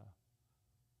 And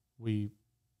we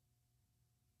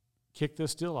kicked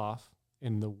this deal off.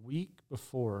 And the week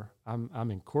before,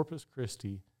 I'm in Corpus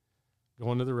Christi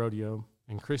going to the rodeo,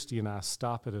 and Christy and I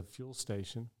stop at a fuel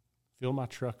station, fill my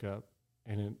truck up,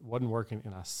 and it wasn't working,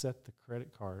 and I set the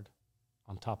credit card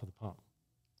on top of the pump.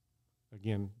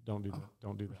 Again, don't do that.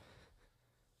 Don't do that.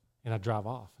 And I drive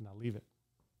off, and I leave it.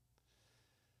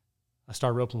 I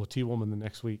start roping with T-Woman the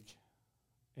next week,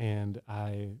 and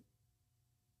I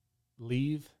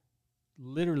leave,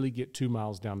 literally get 2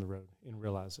 miles down the road and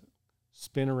realize it.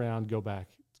 Spin around, go back,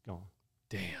 it's gone.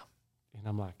 Damn. And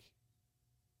I'm like,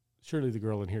 surely the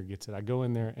girl in here gets it. I go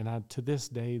in there, and to this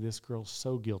day, this girl's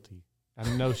so guilty. I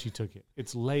know she took it.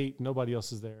 It's late. Nobody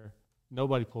else is there.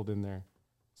 Nobody pulled in there.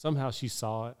 Somehow she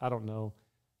saw it. I don't know.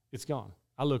 It's gone.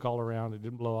 I look all around. It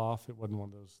didn't blow off. It wasn't one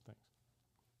of those things.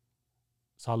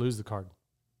 So I lose the card.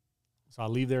 So I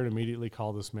leave there and immediately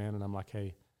call this man, and I'm like,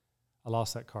 hey, I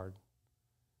lost that card.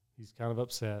 He's kind of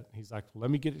upset. He's like, well,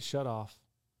 let me get it shut off,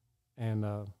 and,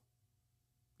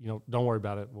 don't worry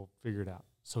about it. We'll figure it out.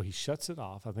 So he shuts it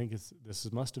off. I think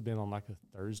must have been on like a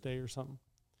Thursday or something.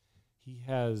 He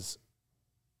has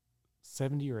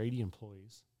 70 or 80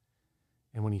 employees.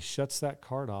 And when he shuts that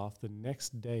card off, the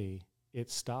next day it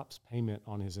stops payment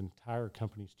on his entire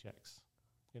company's checks.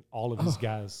 And all of his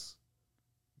guys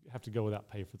have to go without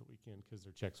pay for the weekend because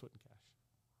their checks wouldn't cash.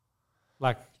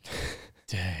 Like,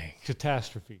 dang.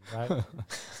 Catastrophe, right? So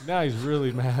now he's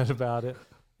really mad about it.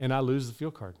 And I lose the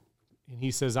fuel card. And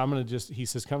he says, he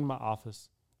says, come to my office.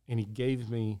 And he gave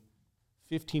me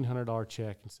 $1,500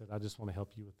 check and said, I just want to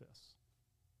help you with this.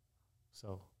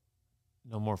 So.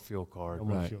 No more fuel card. No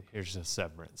more fuel card. Here's a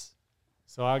severance.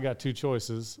 So I got 2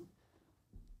 choices.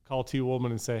 Call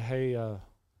T-Woman and say, hey,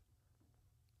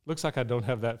 looks like I don't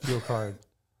have that fuel card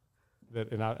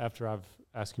after I've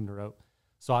asked him to rope.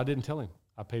 So I didn't tell him.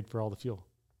 I paid for all the fuel.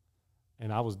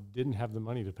 And I didn't have the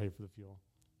money to pay for the fuel.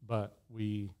 But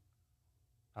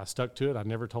I stuck to it. I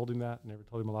never told him that. Never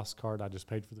told him I lost the card. I just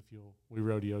paid for the fuel. We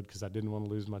rodeoed because I didn't want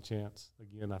to lose my chance.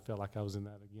 Again, I felt like I was in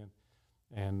that again.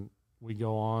 And we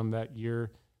go on that year.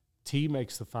 T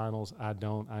makes the finals. I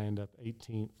don't. I end up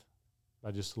 18th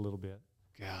by just a little bit.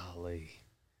 Golly.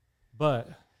 But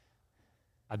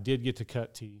I did get to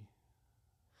cut T.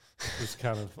 It was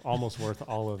kind of almost worth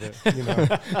all of it,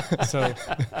 So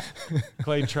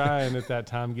Clay Tryon at that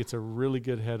time gets a really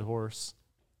good head horse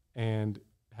and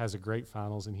has a great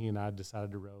finals, and he and I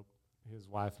decided to rope. His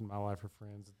wife and my wife are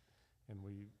friends, and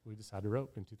we decided to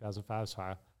rope in 2005. So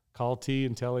I called T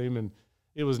and tell him, and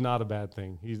it was not a bad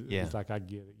thing. He's like, I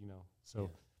get it, So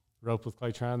rope with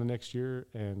Clay Tryon the next year,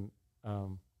 and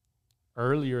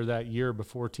earlier that year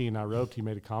before T and I roped, he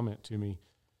made a comment to me,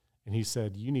 and he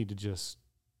said, you need to just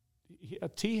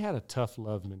 – T had a tough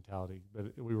love mentality,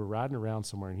 but we were riding around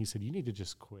somewhere, and he said, you need to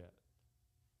just quit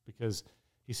because –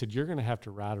 he said, you're going to have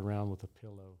to ride around with a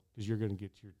pillow because you're going to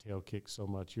get your tail kicked so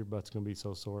much. Your butt's going to be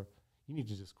so sore. You need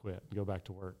to just quit and go back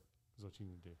to work is what you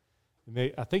need to do.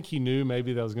 And I think he knew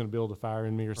maybe that was going to build a fire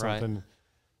in me or something. Right.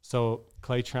 So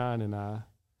Clay Tryon and I,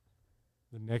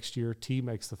 the next year, T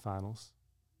makes the finals.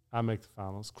 I make the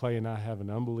finals. Clay and I have an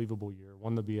unbelievable year,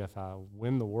 won the BFI,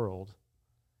 win the world.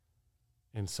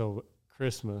 And so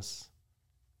Christmas –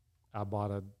 I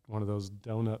bought one of those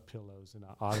donut pillows, and I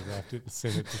autographed it and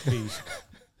sent it to T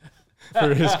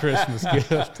for his Christmas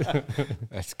gift.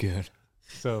 That's good.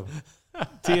 So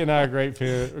T and I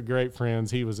are great friends.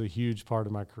 He was a huge part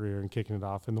of my career and kicking it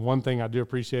off. And the one thing I do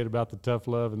appreciate about the tough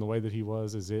love and the way that he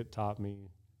was is it taught me,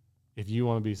 if you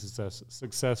want to be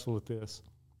successful at this,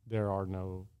 there are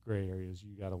no gray areas.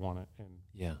 You got to want it,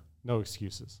 and no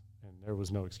excuses. And there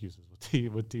was no excuses with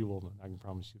T Woolman. I can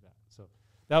promise you that. So.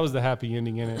 That was the happy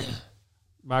ending in it.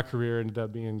 My career ended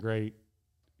up being great.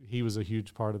 He was a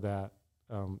huge part of that,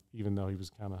 even though he was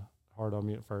kind of hard on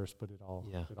me at first, but it all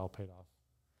paid off.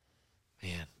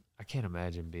 Man, I can't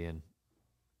imagine being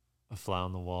a fly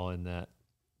on the wall in that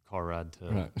car ride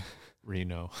to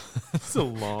Reno. It's a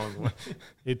long way.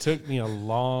 It took me a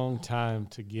long time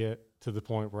to get to the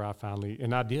point where I finally,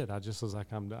 and I did. I just was like,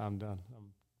 I'm done. I'm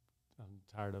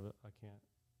tired of it. I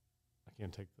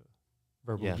can't take the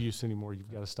verbal abuse anymore.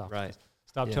 You've got to stop. Right.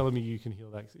 Stop telling me you can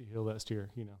heal that steer,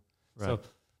 Right. So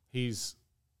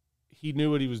he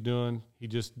knew what he was doing. He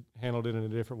just handled it in a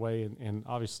different way, and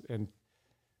obviously, and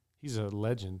he's a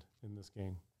legend in this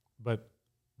game. But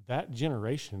that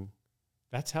generation,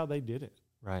 that's how they did it.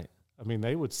 Right. I mean,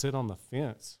 they would sit on the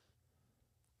fence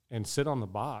and sit on the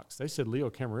box. They said Leo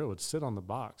Camarillo would sit on the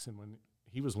box, and when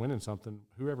he was winning something,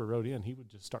 whoever rode in, he would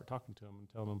just start talking to him and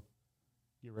telling them,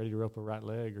 "Get ready to rope a right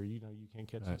leg," or you can't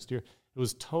catch the steer. It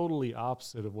was totally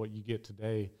opposite of what you get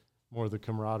today. More of the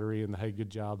camaraderie and the hey, good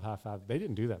job, high five. They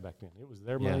didn't do that back then. It was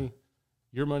their money,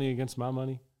 your money against my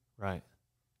money. Right.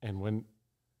 And when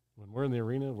we're in the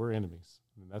arena, we're enemies.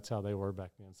 I mean, that's how they were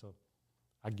back then. So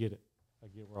I get it. I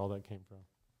get where all that came from.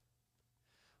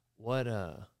 What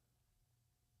are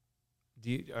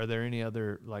there any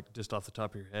other, like, just off the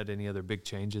top of your head, any other big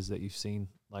changes that you've seen,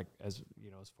 like, as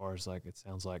you know, as far as, like, it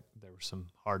sounds like there were some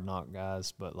hard knock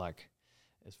guys, but, like,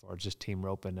 as far as just team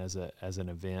roping as an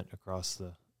event across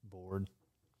the board?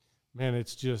 Man,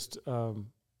 it's just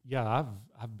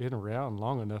I've been around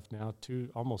long enough now,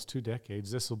 almost 2 decades.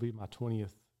 This will be my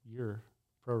 20th year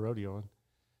pro rodeoing,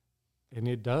 and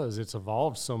it's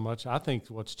evolved so much. I think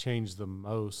what's changed the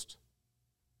most,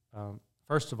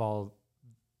 first of all,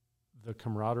 the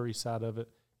camaraderie side of it.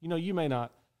 You know, you may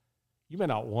not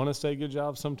want to say good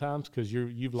job sometimes because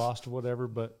you've lost or whatever,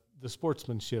 but the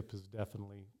sportsmanship has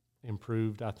definitely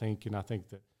improved, I think, and I think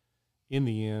that in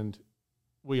the end,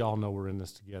 we all know we're in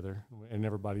this together, and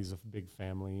everybody's a big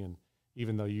family. And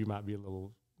even though you might be a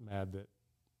little mad that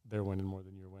they're winning more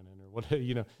than you're winning, or what,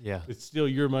 it's still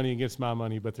your money against my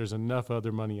money. But there's enough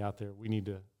other money out there. We need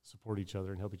to support each other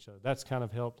and help each other. That's kind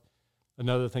of helped.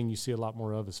 Another thing you see a lot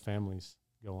more of is families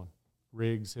going.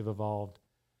 Rigs have evolved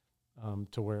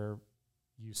to where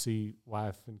you see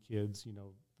wife and kids. You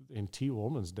know, in T.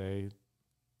 Woolman's day,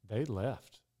 they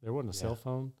left. There wasn't a cell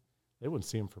phone. They wouldn't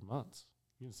see them for months.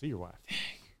 You didn't see your wife.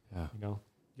 Yeah. You know,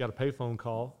 you got a pay phone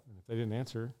call, and if they didn't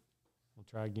answer, we'll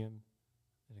try again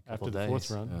after the fourth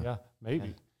run. Yeah,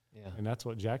 maybe. Yeah. And that's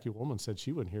what Jackie Woolman said.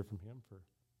 She wouldn't hear from him for,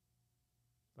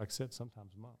 like I said,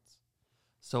 sometimes months.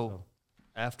 So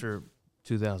after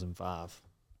 2005,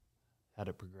 how'd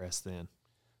it progress then?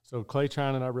 So Clay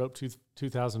Trine and I roped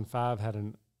 2005, had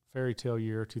a fairy tale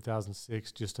year.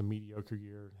 2006, just a mediocre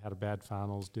year. Had a bad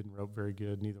finals, didn't rope very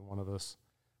good, neither one of us.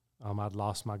 I'd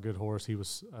lost my good horse. He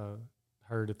was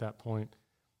hurt at that point.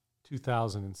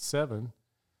 2007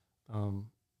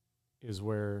 is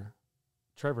where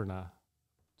Trevor and I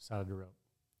decided to rope.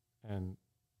 And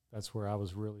that's where I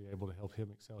was really able to help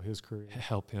him excel his career.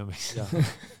 Help him. Yeah.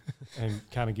 And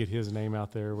kind of get his name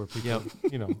out there where people,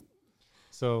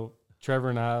 So Trevor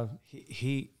and I.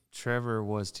 Trevor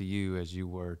was to you as you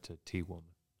were to T. Woman.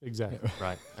 Exactly.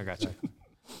 Right. I got you.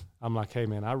 I'm like, hey,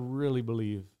 man, I really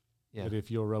believe that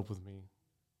if you'll rope with me,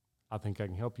 I think I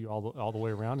can help you all the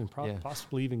way around and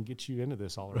possibly even get you into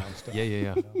this all-around stuff. Yeah. You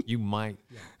know? You might.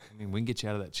 Yeah. I mean, we can get you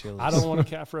out of that chill. I don't want a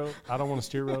calf rope. I don't want a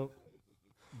steer rope,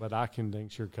 but I can dang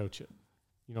sure coach it.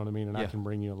 You know what I mean? And I can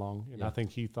bring you along. And I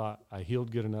think he thought I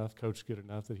healed good enough, coached good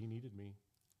enough that he needed me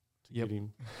to get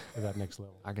him to that next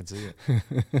level. I can see it.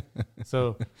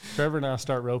 So Trevor and I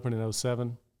start roping in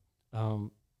 2007.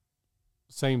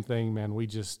 Same thing, man.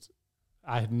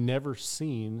 I had never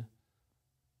seen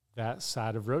that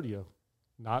side of rodeo.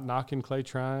 Not knocking Clay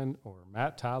Trine or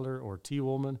Matt Tyler or T.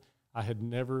 Woolman. I had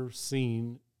never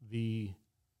seen the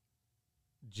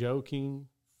joking,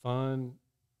 fun,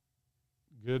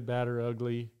 good, bad, or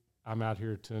ugly, I'm out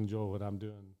here to enjoy what I'm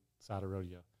doing side of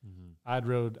rodeo.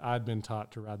 Mm-hmm. I'd been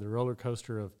taught to ride the roller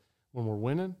coaster of when we're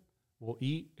winning, we'll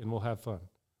eat and we'll have fun.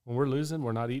 When we're losing,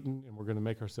 we're not eating and we're going to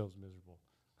make ourselves miserable.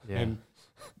 Yeah.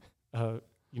 And,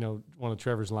 one of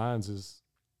Trevor's lines is,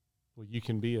 well, you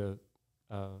can be a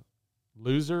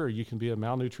loser or you can be a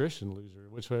malnutrition loser,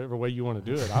 whichever way you want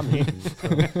to do it. I'm eating. So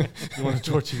if you want to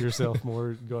torture yourself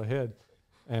more, go ahead.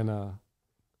 And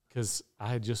because I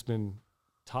had just been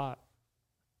taught.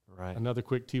 Right. Another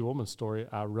quick T. Woolman story.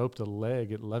 I roped a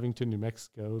leg at Lovington, New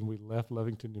Mexico, and we left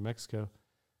Lovington, New Mexico,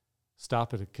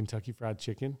 stop at a Kentucky Fried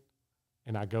Chicken,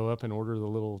 and I go up and order the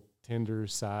little tender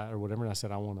side or whatever, and I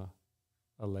said, I want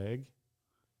a leg.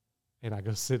 And I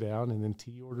go sit down, and then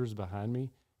T orders behind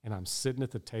me, and I'm sitting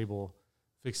at the table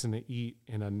fixing to eat,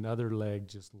 and another leg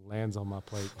just lands on my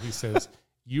plate. He says,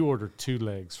 you order 2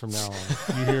 legs from now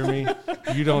on. You hear me?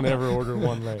 You don't ever order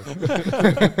 1 leg.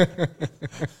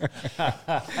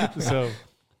 So,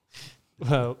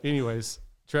 anyways,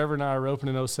 Trevor and I are roping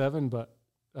in 2007, but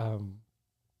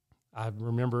I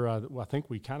remember, I think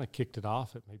we kind of kicked it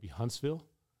off at maybe Huntsville,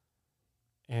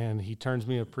 and he turns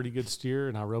me a pretty good steer,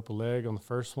 and I rope a leg on the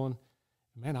first one.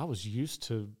 Man, I was used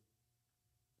to,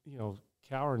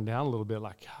 cowering down a little bit,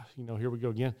 like, here we go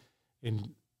again.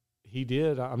 And he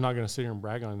did. I'm not going to sit here and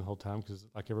brag on him the whole time because,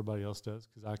 like everybody else does,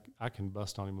 because I can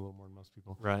bust on him a little more than most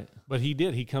people. Right. But he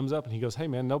did. He comes up and he goes, "Hey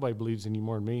man, nobody believes in you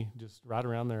more than me. Just right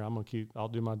around there. I'll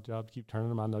do my job. Keep turning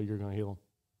them. I know you're going to heal them."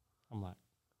 I'm like,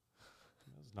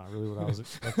 that's not really what I was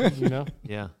expecting, you know?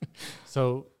 Yeah.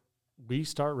 So we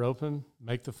start roping,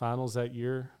 make the finals that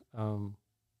year.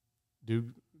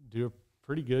 Do a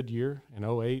pretty good year in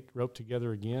 2008. Rope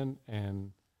together again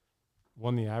and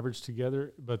won the average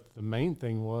together. But the main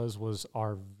thing was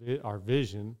our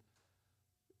vision.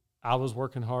 I was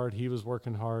working hard, he was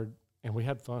working hard, and we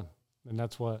had fun. And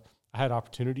that's what I had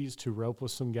opportunities to rope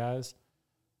with some guys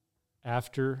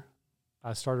after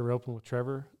I started roping with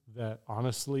Trevor that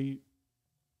honestly,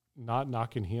 not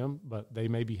knocking him, but they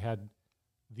maybe had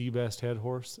the best head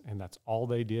horse, and that's all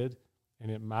they did.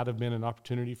 And it might have been an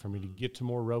opportunity for me to get to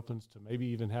more ropings, to maybe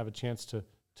even have a chance to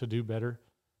do better.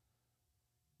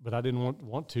 But I didn't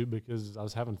want to because I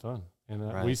was having fun.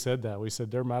 And Right. we said that. We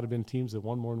said there might have been teams that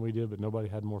won more than we did, but nobody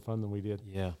had more fun than we did.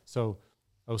 Yeah. So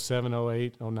 07,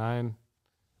 08, 09,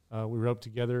 we roped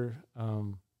together.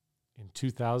 In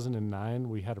 2009,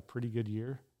 we had a pretty good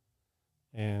year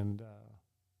and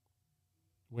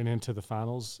went into the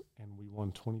finals, and we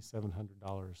won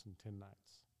 $2,700 in 10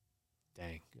 nights.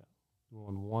 Dang. Yeah. We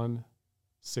won one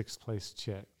sixth-place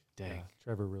check. Dang. Yeah,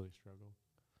 Trevor really struggled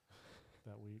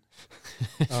that week.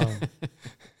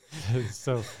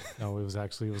 So, no, it was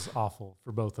awful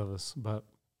for both of us. But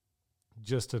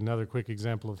just another quick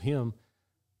example of him,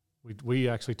 we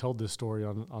actually told this story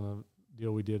on a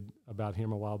deal we did about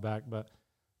him a while back, but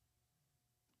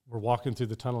we're walking through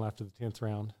the tunnel after the 10th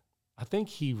round. I think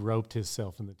he roped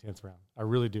himself in the 10th round. I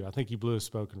really do. I think he blew his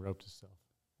spoke and roped himself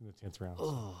in the 10th round.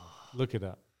 So look it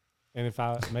up. And if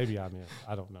maybe I'm in,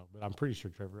 I don't know, but I'm pretty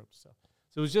sure Trevor roped himself.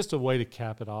 So it was just a way to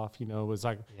cap it off. You know, it was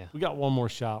like, we got one more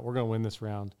shot. We're going to win this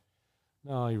round.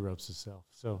 No, he ropes himself.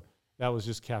 So that was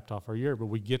just capped off our year. But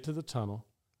we get to the tunnel.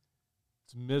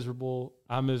 It's miserable.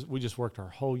 We just worked our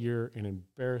whole year and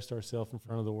embarrassed ourselves in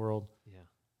front of the world. Yeah.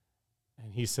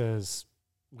 And he says,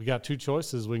 we got two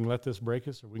choices. We can let this break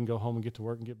us, or we can go home and get to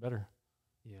work and get better.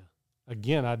 Yeah.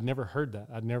 Again, I'd never heard that.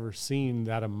 I'd never seen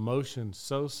that emotion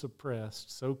so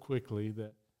suppressed so quickly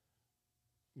that,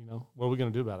 you know, what are we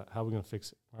going to do about it? How are we going to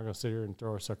fix it? We're not going to sit here and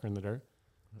throw our sucker in the dirt.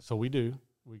 So we do.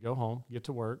 We go home, get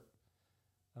to work.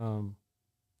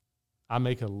 I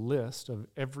make a list of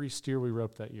every steer we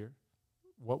roped that year,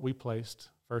 what we placed,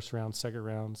 first round, second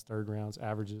rounds, third rounds,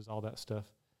 averages, all that stuff.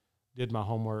 Did my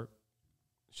homework,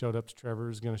 showed up to Trevor,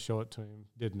 was going to show it to him.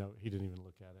 He didn't even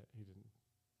look at it. He didn't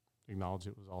acknowledge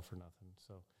it was all for nothing.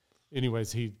 So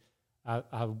anyways,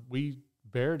 we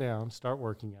bear down, start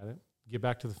working at it, get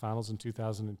back to the finals in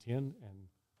 2010, and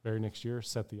very next year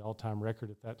set the all-time record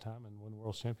at that time and win the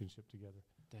World Championship together.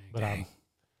 But I'm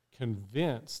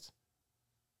convinced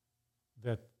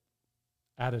that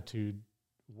attitude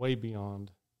way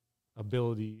beyond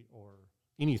ability or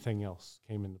anything else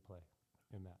came into play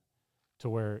in that, to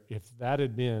where if that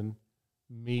had been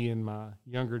me in my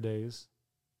younger days,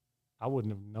 I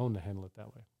wouldn't have known to handle it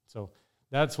that way. So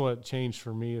that's what changed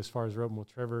for me as far as roping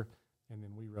with Trevor. And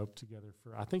then we roped together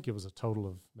for, I think it was a total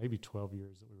of maybe 12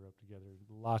 years that we roped together.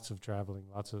 Lots of traveling,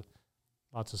 lots of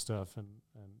stuff, and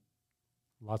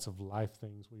lots of life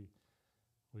things.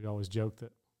 We always joke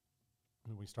that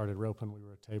when we started roping, we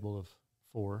were a table of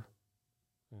 4,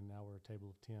 and now we're a table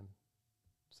of 10.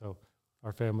 So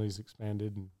our family's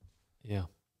expanded, and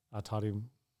I taught him,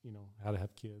 you know, how to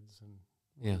have kids and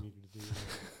what he needed to do.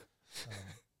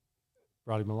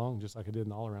 Brought him along just like I did in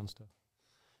the all-around stuff.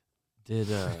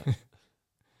 I'm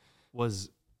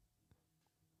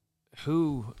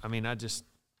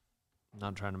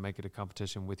not trying to make it a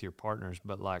competition with your partners,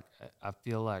 but like, I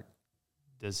feel like,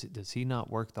 does he not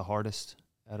work the hardest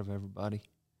out of everybody?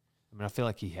 I mean, I feel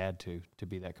like he had to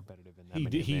be that competitive in that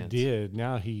many events. He did.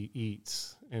 Now he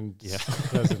eats and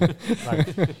doesn't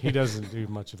he doesn't do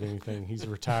much of anything. He's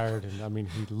retired, and I mean,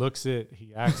 he looks it,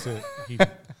 he acts it.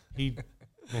 He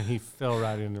fell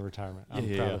right into retirement.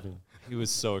 I'm proud of him. He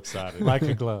was so excited, like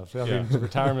a glove. I mean,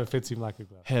 retirement fits him like a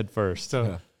glove. Head first.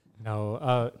 So,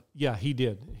 he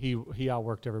did. He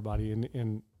outworked everybody,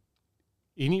 and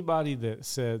anybody that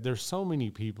said, there's so many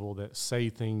people that say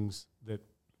things that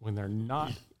when they're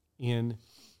not in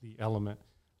the element,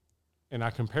 and I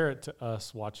compare it to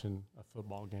us watching a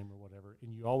football game or whatever,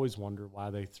 and you always wonder why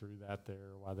they threw that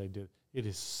there or why they did. It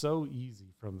is so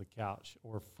easy from the couch,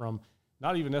 or from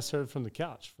not even necessarily from the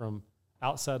couch, from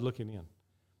outside looking in.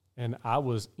 And I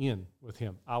was in with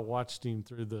him. I watched him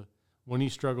through when he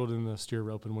struggled in the steer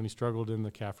roping, when he struggled in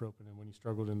the calf roping, and when he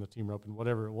struggled in the team roping,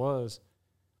 whatever it was.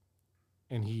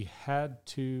 And he had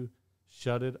to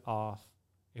shut it off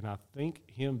And I think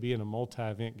him being a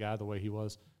multi-event guy the way he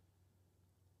was,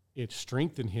 it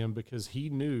strengthened him because he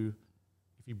knew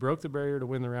if he broke the barrier to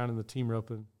win the round in the team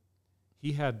roping,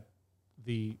 he had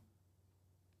the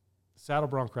saddle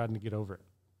bronc riding to get over it.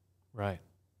 Right.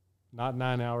 Not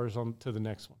 9 hours on to the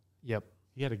next one. Yep.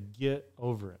 He had to get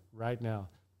over it right now.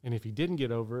 And if he didn't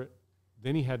get over it,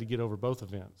 then he had to get over both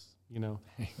events, you know.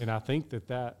 And I think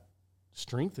that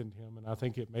strengthened him, and I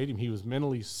think it made him – he was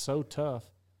mentally so tough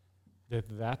that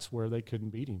that's where they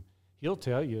couldn't beat him. He'll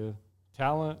tell you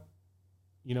talent,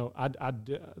 you know,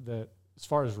 that as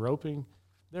far as roping,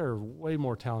 there are way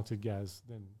more talented guys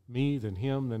than me, than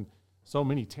him, than so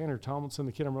many. Tanner Tomlinson,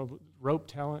 the kid on rope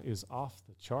talent is off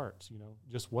the charts, you know,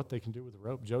 just what they can do with the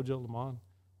rope. JoJo Lamont,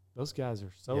 those guys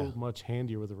are so much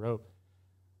handier with the rope.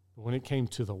 But when it came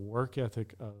to the work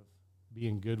ethic of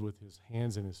being good with his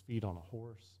hands and his feet on a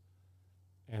horse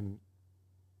and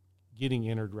getting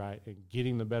entered right and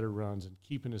getting the better runs and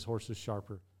keeping his horses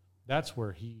sharper, that's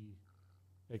where he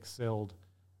excelled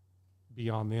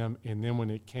beyond them. And then when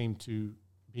it came to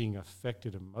being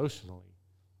affected emotionally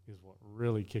is what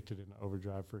really kicked it into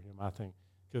overdrive for him, I think,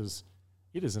 because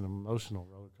it is an emotional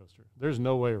roller coaster. There's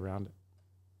no way around it.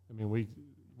 I mean,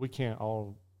 we can't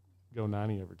all go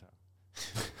 90 every time.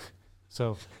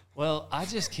 So, well, I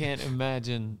just can't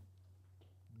imagine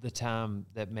the time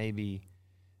that maybe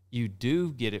you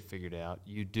do get it figured out,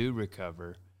 you do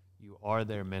recover, you are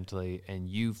there mentally, and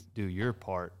you do your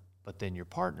part, but then your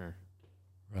partner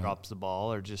drops the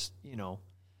ball or just, you know,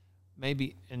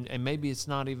 maybe, and maybe it's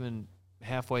not even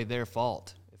halfway their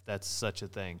fault if that's such a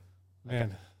thing.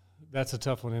 Man, that's a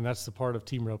tough one, and that's the part of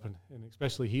team roping, and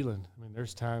especially heeling. I mean,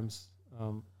 there's times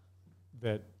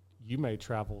that you may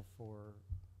travel for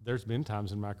 – there's been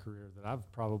times in my career that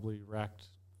I've probably racked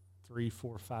 3,000,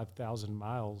 4,000, 5,000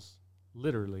 miles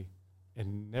literally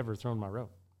and never thrown my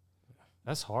rope.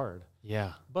 That's hard.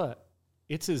 Yeah. But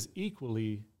it's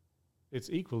equally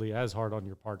as hard on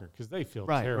your partner because they feel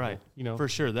terrible. Right. You know, for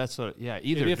sure. That's what. Yeah.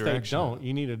 Either and if direction. they don't,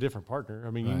 you need a different partner.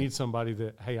 I mean, you need somebody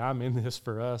that, hey, I'm in this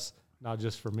for us, not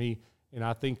just for me. And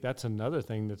I think that's another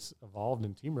thing that's evolved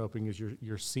in team roping is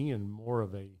you're seeing more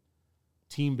of a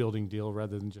team building deal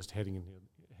rather than just heading and heeling.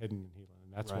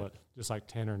 And that's what, just like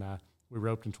Tanner and I, we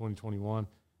roped in 2021,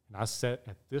 and I sat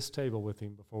at this table with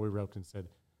him before we roped and said,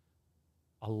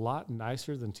 a lot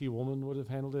nicer than T. Woolman would have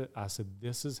handled it. I said,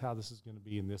 this is how this is going to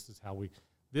be, and this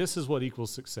is what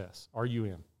equals success. Are you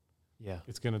in? Yeah.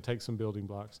 It's going to take some building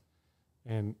blocks.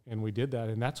 And we did that,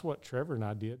 and that's what Trevor and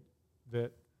I did.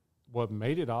 That what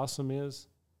made it awesome is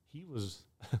he was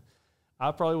 –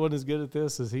 I probably wasn't as good at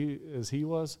this as he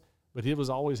was, but it was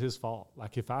always his fault.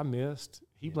 Like if I missed,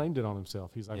 he blamed it on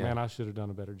himself. He's like, man, I should have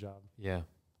done a better job. Yeah.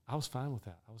 I was fine with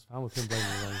that. I was fine with him blaming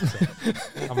it on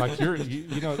himself. I'm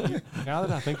like, now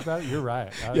that I think about it, you're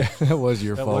right. That was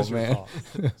your fault, man.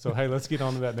 So, hey, let's get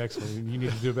on to that next one. You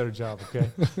need to do a better job, okay?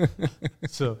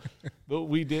 So, but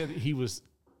we did.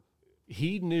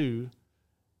 He knew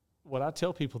what I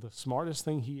tell people, the smartest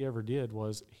thing he ever did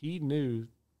was he knew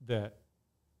that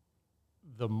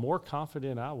the more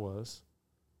confident I was,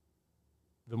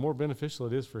 the more beneficial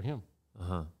it is for him.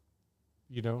 Uh-huh.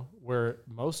 You know, where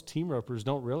most team ropers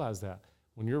don't realize that.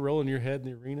 When you're rolling your head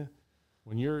in the arena,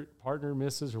 when your partner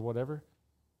misses or whatever,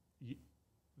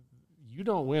 you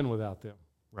don't win without them.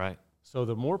 Right. So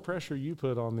the more pressure you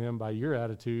put on them by your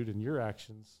attitude and your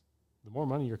actions, the more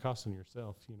money you're costing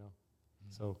yourself, you know.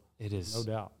 So it is no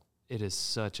doubt. It is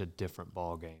such a different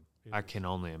ball game. I can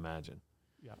only imagine.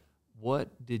 Yeah.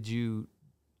 What did you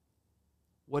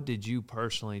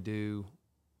personally do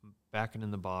backing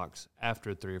in the box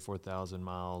after 3,000 or 4,000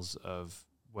 miles of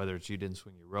whether it's you didn't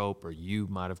swing your rope or you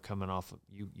might have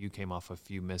you came off a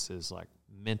few misses, like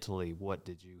mentally, what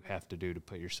did you have to do to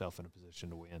put yourself in a position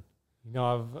to win? You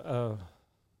know,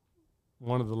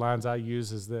 one of the lines I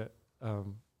use is that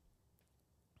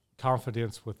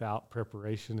confidence without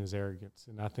preparation is arrogance.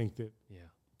 And I think that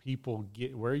people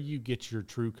where you get your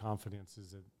true confidence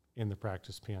is in the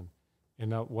practice pen.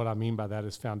 And what I mean by that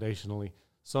is foundationally.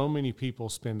 So many people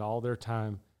spend all their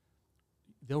time,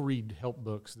 they'll read help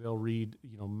books, they'll read,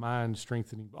 mind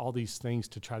strengthening, all these things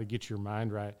to try to get your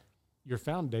mind right. Your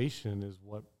foundation is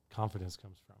what confidence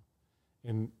comes from.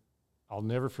 And I'll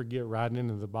never forget riding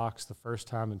into the box the first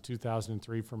time in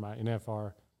 2003 for my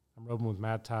NFR. I'm roping with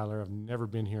Matt Tyler. I've never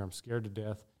been here. I'm scared to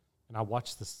death. And I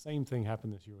watched the same thing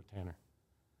happen this year with Tanner.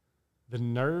 The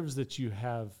nerves that you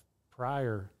have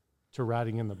prior to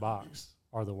riding in the box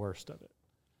are the worst of it.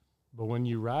 But when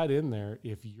you ride in there,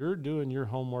 if you're doing your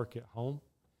homework at home,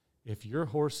 if your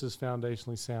horse is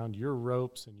foundationally sound, your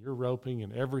ropes and your roping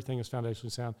and everything is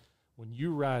foundationally sound, when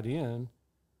you ride in,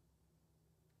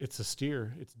 it's a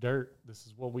steer, it's dirt. This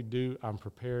is what we do. I'm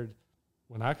prepared.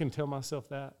 When I can tell myself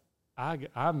that,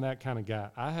 I'm that kind of guy.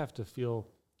 I have to feel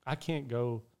I can't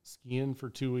go skiing for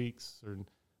 2 weeks or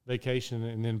vacation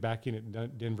and then back in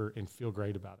at Denver and feel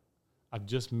great about it. I'm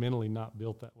just mentally not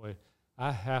built that way.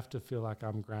 I have to feel like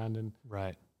I'm grinding,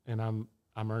 right, and I'm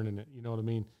earning it. You know what I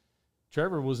mean?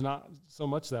 Trevor was not so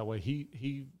much that way.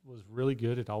 He was really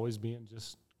good at always being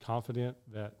just confident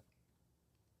that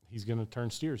he's going to turn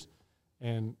steers.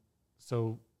 And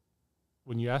so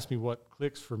when you ask me what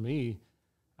clicks for me,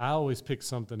 I always pick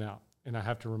something out, and I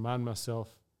have to remind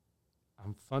myself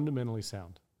I'm fundamentally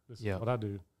sound. This is what I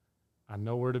do. I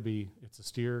know where to be. It's a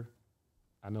steer.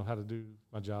 I know how to do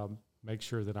my job. Make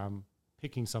sure that I'm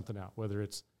picking something out, whether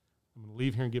it's I'm going to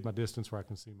leave here and get my distance where I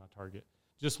can see my target.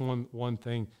 Just one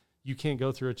thing. You can't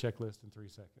go through a checklist in 3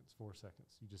 seconds, 4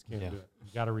 seconds. You just can't do it.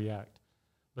 You got to react.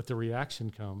 But the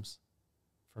reaction comes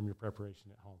from your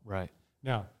preparation at home. Right.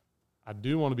 Now, I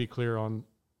do want to be clear on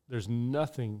there's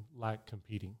nothing like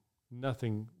competing.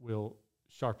 Nothing will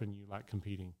sharpen you like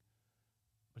competing.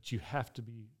 But you have to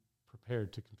be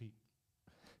prepared to compete.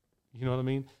 You know what I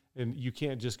mean? And you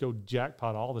can't just go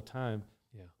jackpot all the time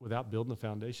without building a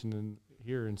foundation and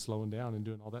here and slowing down and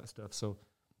doing all that stuff. So,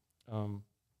 and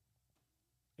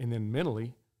then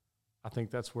mentally, I think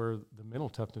that's where the mental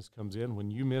toughness comes in. When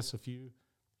you miss a few,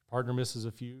 partner misses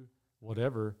a few,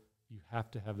 whatever, you have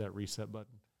to have that reset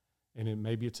button. And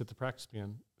maybe it's at the practice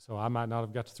pen. So I might not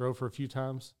have got to throw for a few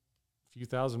times, a few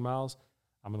thousand miles.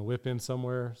 I'm going to whip in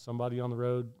somewhere, somebody on the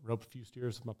road, rope a few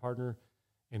steers with my partner.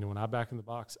 And when I'm back in the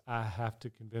box, I have to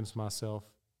convince myself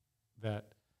that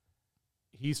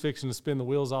he's fixing to spin the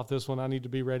wheels off this one. I need to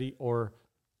be ready, or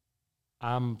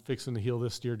I'm fixing to heel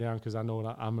this steer down because I know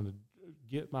what I'm going to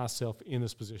get myself in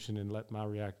this position and let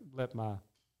my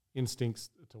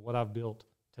instincts to what I've built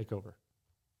take over.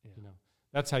 Yeah. You know,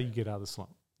 that's how you get out of the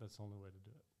slump. That's the only way to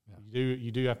do it. Yeah.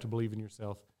 You do have to believe in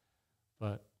yourself,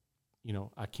 but you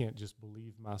know, I can't just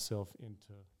believe myself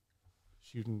into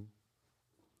shooting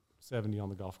 70 on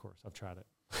the golf course. I've tried it.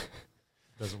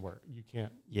 It doesn't work. You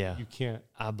can't. Yeah. You can't.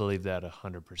 I believe that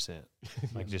 100%.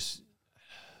 Like just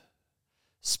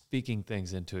speaking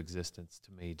things into existence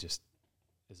to me just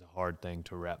is a hard thing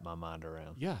to wrap my mind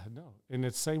around. Yeah, no. And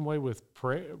it's the same way with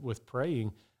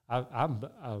praying. I'm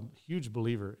a huge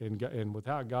believer in God, and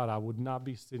without God, I would not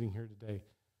be sitting here today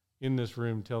in this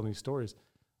room telling these stories.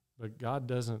 But God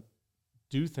doesn't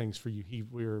do things for you.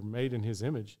 We were made in His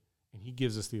image, and He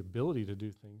gives us the ability to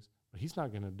do things, but He's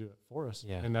not going to do it for us.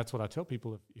 Yeah. And that's what I tell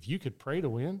people. If you could pray to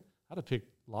win, I'd have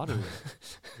picked lottery.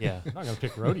 I'm not going to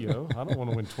pick rodeo. I don't want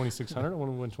to win 2,600. I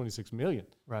want to win 26 million.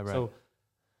 Right. So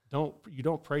you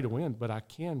don't pray to win, but I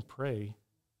can pray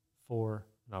for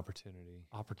an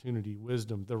opportunity,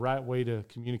 wisdom, the right way to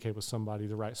communicate with somebody,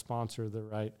 the right sponsor, the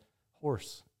right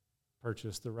horse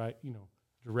purchase, the right,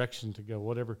 direction to go,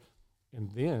 whatever. And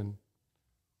then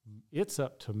it's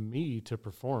up to me to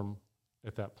perform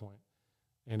at that point.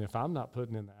 And if I'm not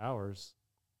putting in the hours,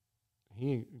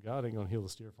 God ain't going to heal the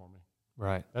steer for me.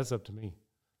 Right. That's up to me.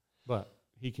 But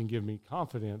He can give me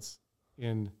confidence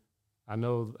in, I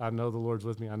know the Lord's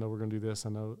with me. I know we're going to do this. I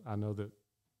know that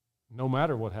no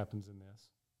matter what happens in this,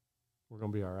 we're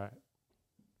going to be all right.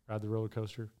 Ride the roller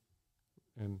coaster.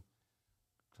 And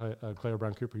Clay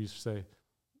O'Brien Cooper used to say,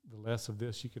 the less of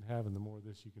this you can have and the more of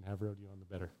this you can have rodeo on, the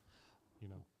better.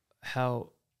 How,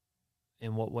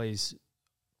 in what ways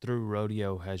through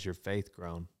rodeo has your faith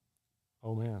grown?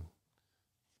 Oh, man.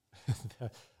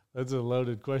 That's a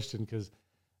loaded question because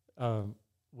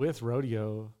with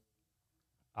rodeo,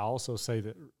 I also say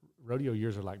that rodeo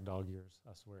years are like dog years,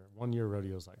 I swear. 1 year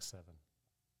rodeo is like 7.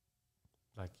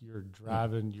 Like you're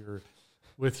driving, you're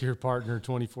with your partner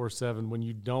 24/7 when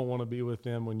you don't want to be with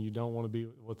them, when you don't want to be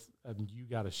with, you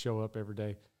got to show up every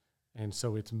day. And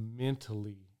so it's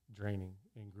mentally draining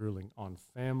and grueling on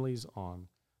families, on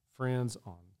friends,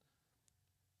 on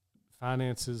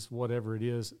finances, whatever it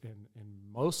is. And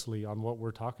mostly on what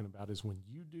we're talking about is when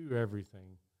you do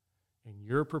everything and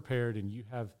you're prepared and you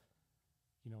have,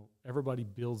 everybody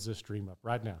builds this dream up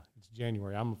right now. It's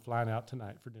January. I'm flying out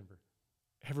tonight for Denver.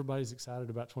 Everybody's excited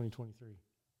about 2023.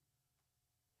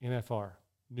 NFR,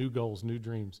 new goals, new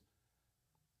dreams.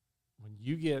 When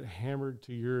you get hammered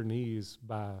to your knees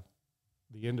by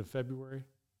the end of February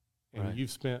and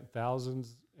you've spent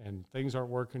thousands and things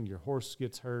aren't working, your horse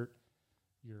gets hurt,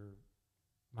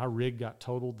 my rig got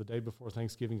totaled the day before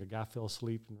Thanksgiving. A guy fell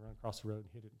asleep and ran across the road and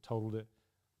hit it and totaled it.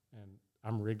 And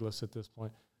I'm rigless at this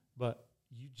point. But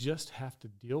you just have to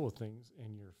deal with things,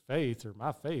 and your faith, or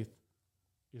my faith,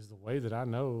 is the way that I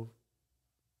know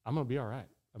I'm going to be all right.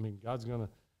 I mean, God's going to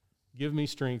give me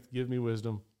strength, give me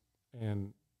wisdom,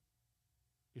 and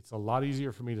it's a lot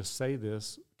easier for me to say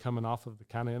this coming off of the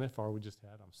kind of NFR we just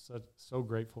had. I'm so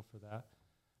grateful for that.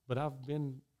 But I've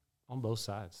been on both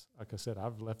sides. Like I said,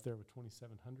 I've left there with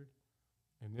 2,700,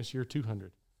 and this year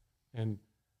 200. And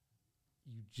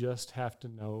you just have to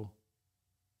know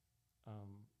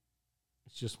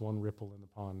it's just one ripple in the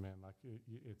pond, man. Like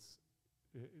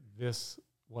this,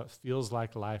 what feels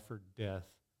like life or death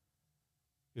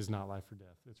is not life or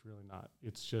death. It's really not.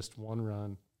 It's just one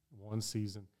run, one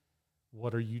season.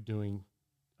 What are you doing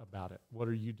about it? What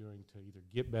are you doing to either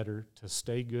get better, to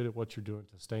stay good at what you're doing,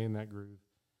 to stay in that groove?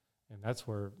 And that's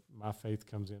where my faith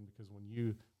comes in, because when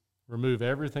you remove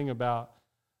everything about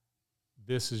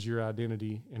this is your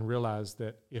identity and realize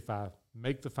that if I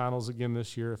make the finals again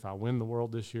this year, if I win the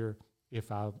world this year, if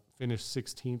I finish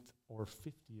 16th or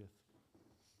 50th,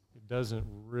 it doesn't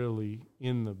really,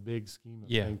 in the big scheme of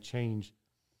things, change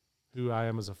who I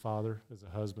am as a father, as a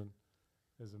husband,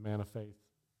 as a man of faith.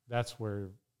 That's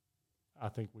where I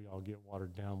think we all get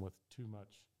watered down with too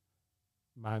much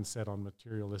mindset on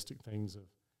materialistic things of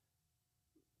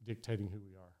dictating who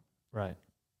we are. Right.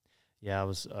 Yeah, I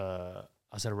was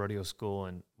at a rodeo school,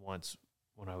 and once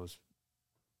when I was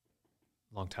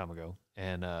a long time ago,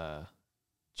 and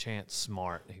Chance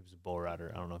Smart, he was a bull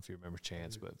rider. I don't know if you remember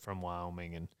Chance, but from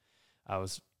Wyoming, and I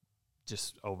was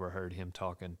just overheard him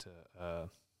talking to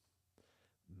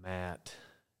Matt.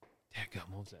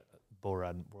 What was that? Bull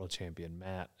riding world champion,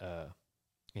 Matt.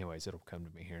 Anyways, it'll come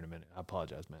to me here in a minute. I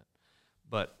apologize, Matt.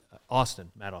 But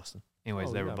Matt Austin.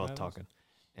 Anyways, they were both talking.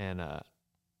 And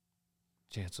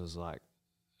Chance was like,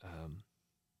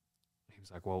 he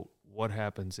was like, well, what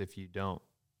happens if you don't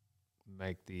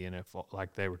make the NFL?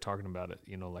 Like, they were talking about it,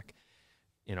 like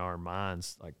in our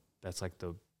minds, like that's like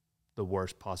the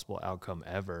worst possible outcome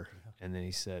ever. Yeah. And then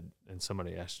he said, and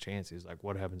somebody asked Chance, he was like,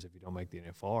 what happens if you don't make the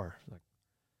NFR? Like,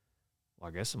 well,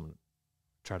 I guess I'm going to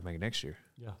try to make it next year.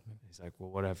 Yeah. He's like,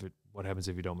 well, what happens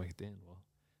if you don't make it then? Well,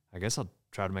 I guess I'll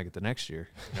try to make it the next year,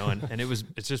 and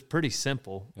it's just pretty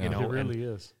simple, It really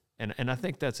is. And I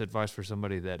think that's advice for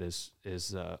somebody that is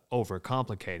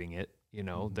overcomplicating it.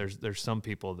 There's some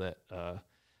people that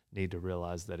need to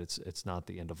realize that it's not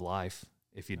the end of life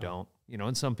if you don't,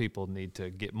 and some people need to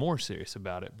get more serious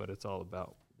about it, but it's all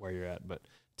about where you're at. But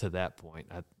to that point,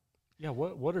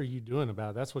 what are you doing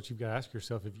about it? That's what you've got to ask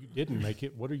yourself. If you didn't make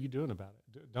it, what are you doing about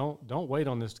it? Don't wait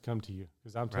on this to come to you,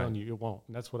 because I'm telling you, it won't.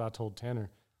 And that's what I told Tanner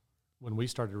when we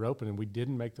started roping, and we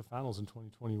didn't make the finals in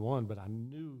 2021, but I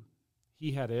knew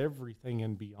he had everything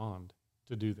and beyond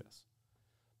to do this.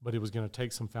 But it was going to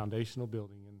take some foundational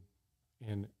building,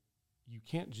 and you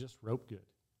can't just rope good.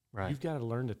 Right. You've got to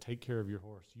learn to take care of your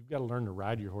horse. You've got to learn to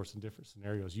ride your horse in different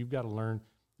scenarios. You've got to learn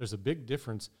there's a big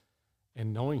difference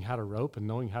in knowing how to rope and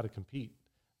knowing how to compete.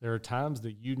 There are times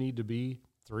that you need to be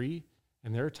 3,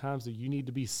 and there are times that you need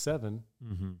to be 7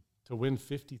 to win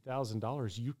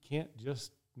 $50,000. You can't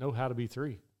just know how to be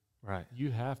 3. Right. You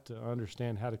have to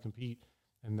understand how to compete,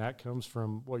 and that comes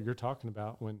from what you're talking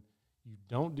about. When you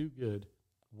don't do good,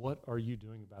 what are you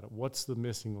doing about it? What's the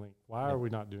missing link? Why are we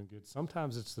not doing good?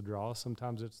 Sometimes it's the draw.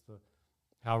 Sometimes it's the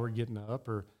how we're getting up,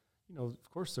 or, of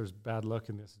course there's bad luck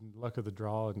in this, and luck of the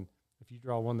draw. And if you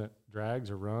draw one that drags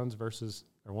or runs versus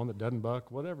or one that doesn't buck,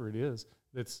 whatever it is,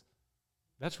 that's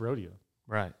rodeo.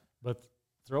 Right. But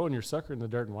throwing your sucker in the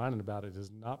dirt and whining about it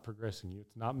is not progressing you.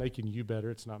 It's not making you better.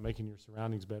 It's not making your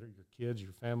surroundings better, your kids,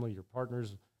 your family, your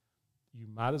partners. You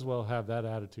might as well have that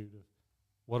attitude of,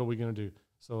 what are we going to do?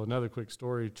 So another quick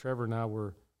story, Trevor and I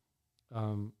were, I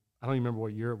don't even remember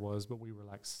what year it was, but we were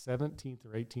like 17th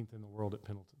or 18th in the world at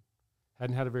Pendleton.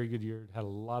 Hadn't had a very good year, had a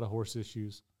lot of horse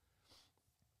issues,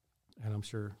 and I'm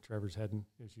sure Trevor's having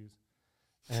issues.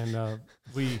 And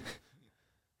we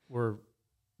were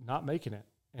not making it.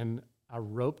 And I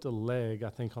roped a leg, I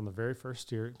think, on the very first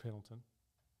steer at Pendleton.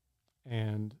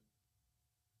 And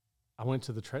I went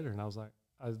to the trailer, and I was like,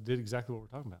 I did exactly what we're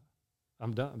talking about.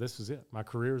 I'm done. This is it. My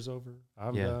career's over.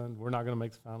 I'm done. We're not going to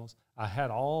make the finals. I had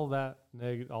all that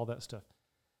all that stuff.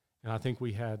 And I think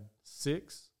we had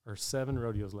 6 or 7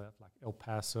 rodeos left, like El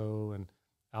Paso and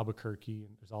Albuquerque,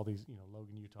 and there's all these,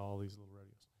 Logan, Utah, all these little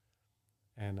rodeos.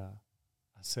 And I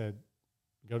said,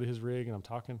 go to his rig, and I'm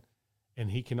talking, and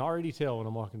he can already tell when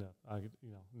I'm walking up.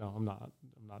 No, I'm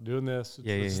not doing this.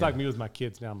 It's like me with my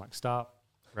kids now. I'm like, stop.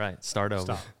 Right. Start over.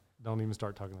 Stop. Don't even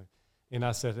start talking like that. And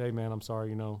I said, hey, man, I'm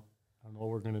sorry, I don't know what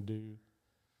we're going to do.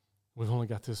 We've only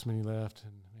got this many left,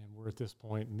 and man, we're at this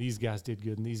point, and these guys did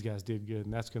good, and these guys did good,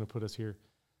 and that's going to put us here.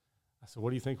 I said,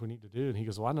 what do you think we need to do? And he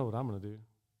goes, well, I know what I'm going to do.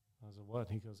 I said, what?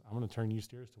 And he goes, I'm going to turn you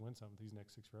steers to win some of these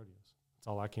next 6 rodeos. That's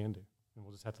all I can do, and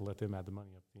we'll just have to let them add the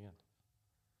money up at the end.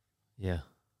 Yeah,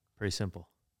 pretty simple.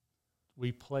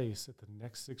 We place at the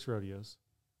next 6 rodeos,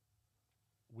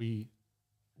 we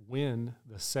win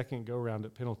the second go-round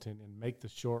at Pendleton and make the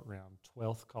short round,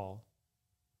 12th call.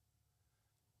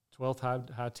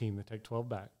 12th high team, they take 12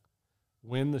 back.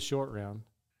 Win the short round,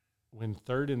 win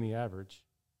third in the average,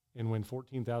 and win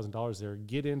 $14,000 there.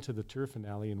 Get into the tour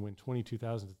finale and win $22,000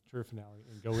 at the tour finale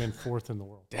and go in fourth in the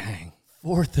world. Dang.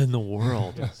 Fourth in the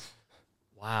world. Yes.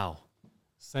 Wow.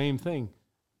 Same thing.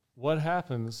 What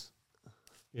happens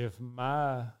if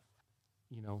my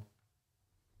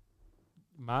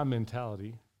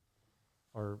mentality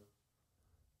or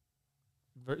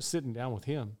sitting down with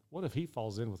him, what if he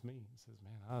falls in with me and says,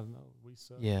 man, I don't know, we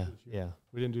suck. Yeah, this year.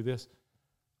 We didn't do this.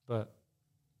 But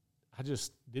I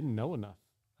just didn't know enough.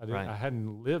 I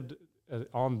hadn't lived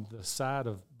on the side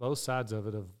of both sides of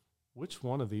it of which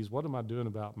one of these, what am I doing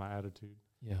about my attitude?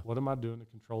 Yeah. What am I doing to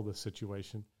control this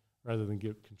situation rather than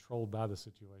get controlled by the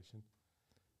situation?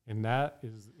 And that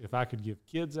is, if I could give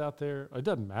kids out there, it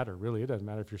doesn't matter, really. It doesn't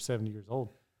matter if you're 70 years old.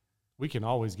 We can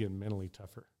always get mentally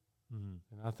tougher. Mm-hmm.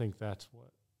 And I think that's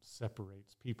what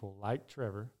separates people like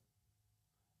Trevor.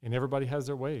 And everybody has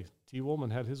their way. T. Woolman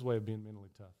had his way of being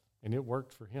mentally tough, and it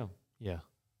worked for him. Yeah.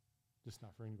 Just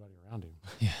not for anybody around him.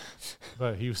 Yeah.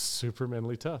 But he was super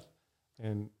mentally tough.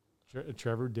 And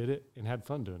Trevor did it and had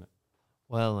fun doing it.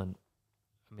 Well, and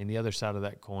I mean, the other side of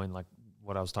that coin, like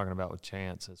what I was talking about with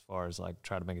Chance, as far as like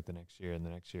try to make it the next year, and the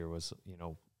next year was,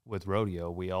 with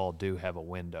rodeo, we all do have a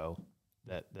window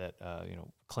that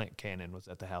Clint Cannon was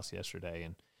at the house yesterday,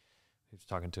 and he was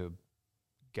talking to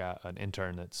an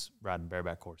intern that's riding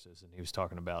bareback horses, and he was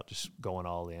talking about just going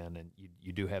all in, and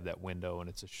you do have that window, and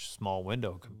it's a small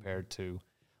window compared to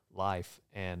life.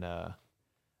 And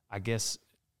I guess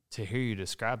to hear you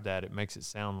describe that, it makes it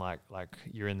sound like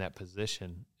you're in that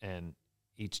position, and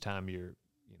each time you're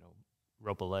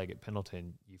rope a leg at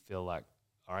Pendleton, you feel like,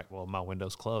 all right, well, my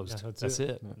window's closed. Yeah, that's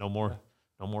it. Yeah. No more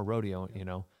rodeo,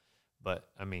 But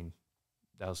I mean,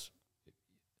 that was,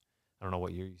 I don't know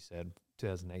what year you said,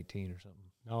 2018 or something.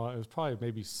 No, it was probably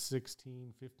maybe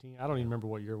 16, 15. I don't even remember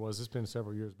what year it was. It's been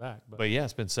several years back. But yeah,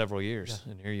 it's been several years,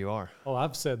 and here you are. Oh,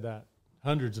 I've said that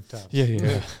hundreds of times.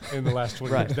 Yeah. In the last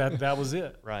 20 years. That was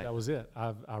it. Right. That was it.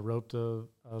 I roped a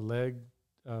leg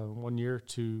 1 year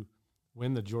to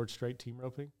win the George Strait team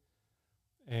roping,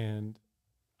 and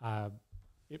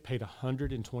it paid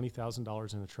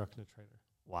 $120,000 in a truck and a trailer.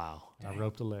 Wow. And I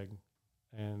roped a leg,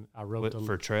 and I roped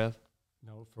for Trev?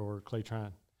 No, for Clay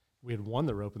Trine. We had won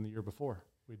the roping the year before.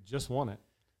 We'd just won it.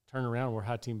 Turned around, we're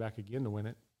high team back again to win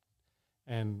it,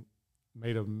 and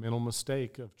made a mental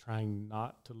mistake of trying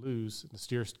not to lose. The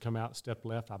steers come out, stepped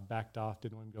left. I backed off,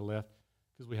 didn't want him to go left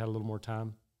because we had a little more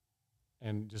time,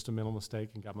 and just a mental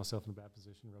mistake, and got myself in a bad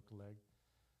position, roped a leg.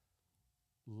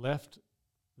 Left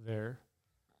there,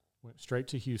 went straight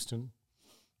to Houston,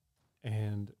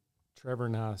 and Trevor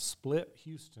and I split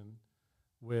Houston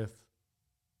with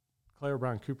Clay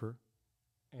O'Brien Cooper,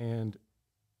 and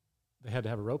they had to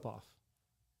have a rope off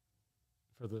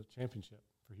for the championship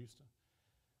for Houston.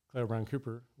 Clay O'Brien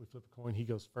Cooper, we flip a coin. He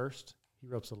goes first. He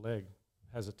ropes a leg,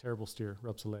 has a terrible steer,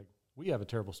 ropes a leg. We have a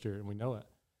terrible steer, and we know it.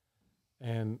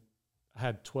 And I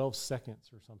had 12 seconds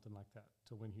or something like that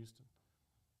to win Houston.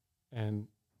 And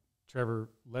Trevor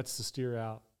lets the steer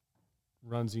out,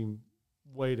 runs him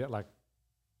way down, like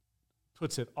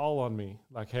puts it all on me.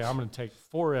 Like, hey, I'm going to take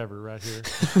forever right here.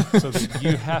 So that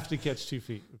you have to catch 2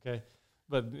 feet, okay?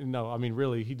 But no, I mean,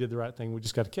 really, he did the right thing. We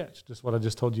just got to catch. Just what I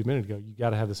just told you a minute ago. You got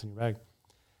to have this in your bag.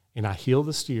 And I heel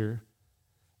the steer,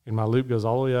 and my loop goes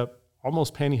all the way up,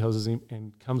 almost pantyhoses him,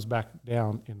 and comes back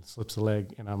down and slips the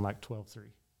leg, and I'm like 12-3.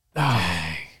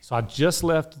 So I just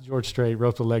left George Strait,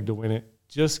 roped a leg to win it.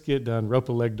 Just get done, rope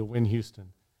a leg to win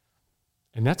Houston.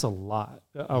 And that's a lot.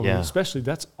 Especially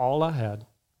that's all I had.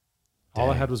 All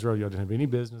I had was rodeo. I didn't have any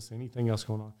business, anything else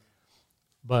going on.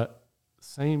 But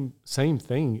same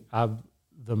thing.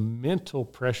 The mental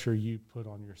pressure you put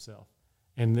on yourself.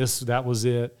 And that was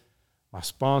it. My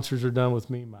sponsors are done with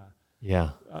me.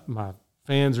 My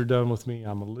fans are done with me.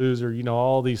 I'm a loser.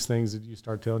 All these things that you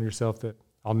start telling yourself that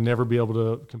I'll never be able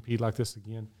to compete like this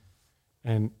again.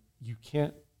 And you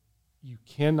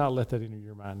cannot let that enter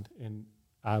your mind. And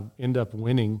I end up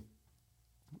winning.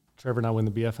 Trevor and I win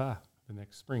the BFI the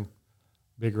next spring,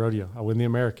 big rodeo. I win the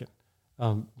American.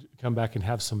 Come back and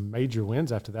have some major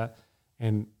wins after that.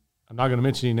 And I'm not going to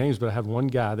mention any names, but I had one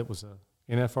guy that was a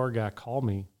NFR guy call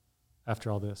me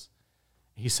after all this.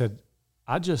 He said,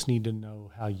 I just need to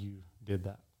know how you did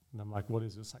that. And I'm like, what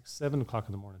is it? It's like 7 o'clock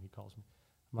in the morning. He calls me.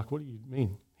 I'm like, what do you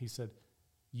mean? He said,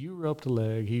 you roped a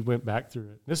leg. He went back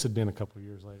through it. This had been a couple of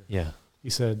years later. Yeah. He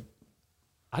said,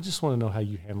 I just want to know how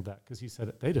you handled that. Because he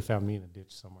said, they'd have found me in a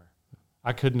ditch somewhere.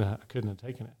 I couldn't have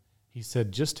taken it. He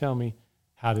said, just tell me,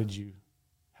 how did you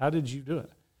How did you do it?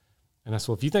 And I said,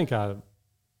 well, if you think I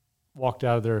walked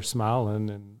out of there smiling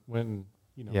and went and,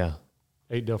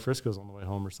 ate Del Frisco's on the way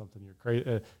home or something, you're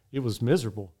crazy. It was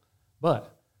miserable.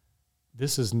 But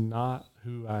this is not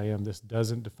who I am. This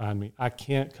doesn't define me. I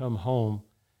can't come home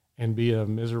and be a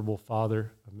miserable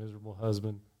father, a miserable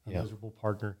husband, a miserable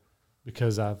partner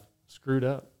because I've screwed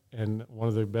up. And one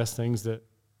of the best things that,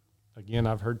 again,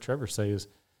 I've heard Trevor say is,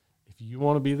 if you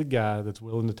want to be the guy that's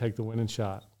willing to take the winning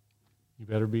shot, you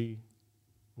better be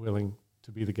willing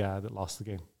to be the guy that lost the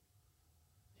game.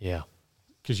 Yeah.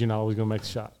 Because you're not always going to make the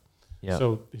shot. Yeah.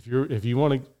 So if you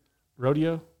want to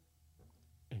rodeo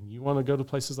and you want to go to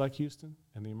places like Houston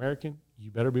and the American,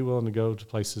 you better be willing to go to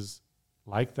places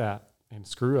like that and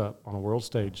screw up on a world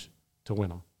stage to win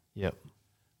them. Yep.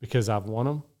 Because I've won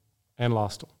them and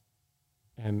lost them.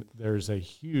 And there's a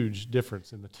huge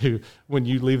difference in the two when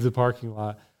you leave the parking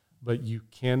lot, but you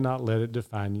cannot let it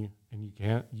define you. And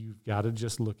you've got to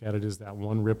just look at it as that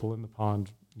one ripple in the pond.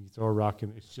 You throw a rock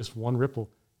in, it's just one ripple.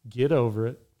 Get over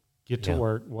it. Get to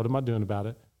work. What am I doing about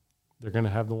it? They're going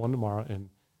to have the one tomorrow, and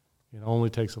it only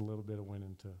takes a little bit of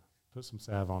winning to put some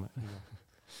salve on it.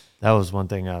 That was one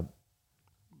thing I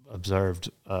observed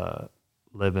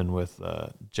living with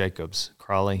Jacobs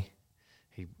Crawley.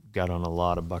 He got on a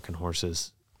lot of bucking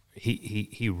horses.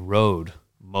 He rode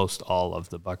most all of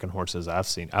the bucking horses I've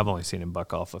seen. I've only seen him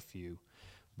buck off a few,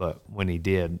 but when he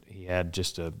did, he had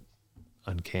just a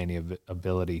uncanny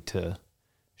ability to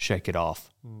shake it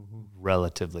off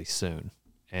relatively soon.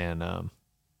 And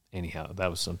anyhow, that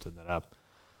was something that I've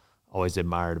always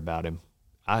admired about him.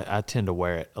 I tend to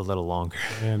wear it a little longer.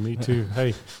 Man, me too.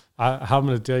 Hey, I'm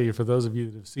going to tell you, for those of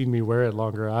you that have seen me wear it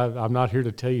longer, I'm not here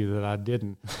to tell you that I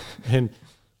didn't. And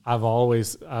I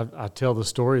tell the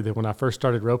story that when I first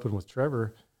started roping with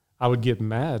Trevor, I would get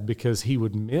mad because he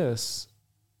would miss.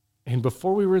 And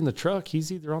before we were in the truck,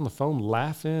 he's either on the phone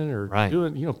laughing or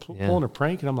doing, pulling a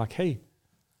prank. And I'm like, hey,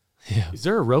 is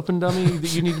there a roping dummy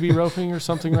that you need to be roping or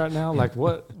something right now? Like,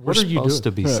 what are you doing? We're supposed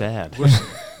to be sad.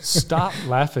 Stop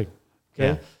laughing.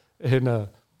 Okay. Yeah. And,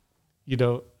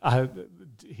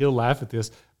 he'll laugh at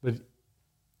this, but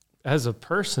as a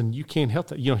person, you can't help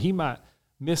that. He might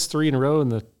miss 3 in a row in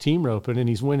the team roping and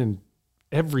he's winning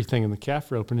everything in the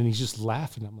calf roping and he's just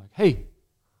laughing. I'm like, hey,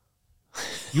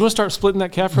 you want to start splitting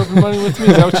that calf roping money with me?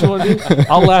 Is that what you want to do?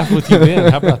 I'll laugh with you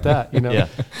then. How about that?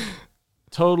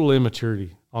 Total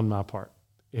immaturity on my part.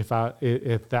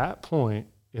 At that point,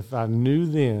 if I knew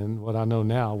then what I know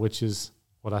now, which is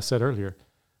what I said earlier,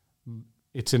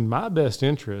 it's in my best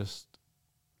interest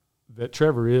that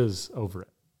Trevor is over it.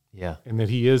 Yeah. And that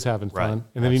he is having fun.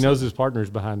 And that he knows his partner's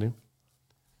behind him.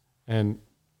 And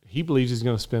he believes he's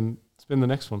going to spin the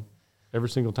next one every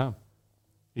single time.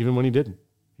 Even when he didn't.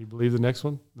 He believed the next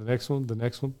one,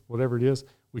 whatever it is.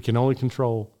 We can only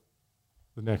control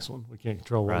the next one. We can't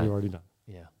control what we've already done.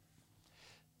 Yeah.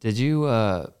 Did you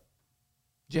have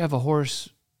a horse,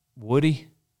 Woody?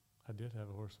 I did have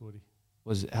a horse, Woody.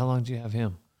 How long did you have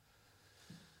him?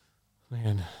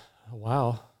 Man, a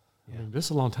while. Yeah. I mean, this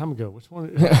is a long time ago. Which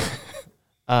one?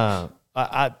 I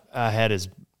had his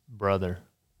brother.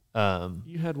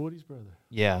 You had Woody's brother?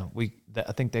 Yeah.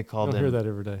 I think they called him. I hear that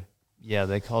every day. Yeah,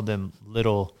 they called him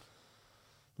Little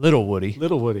Woody.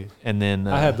 Little Woody. And then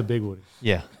I had the big Woody.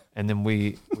 Yeah. And then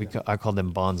I called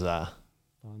him Bonsai.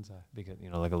 Bonsai. Because,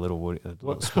 like a little Woody.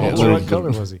 What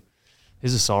color was he?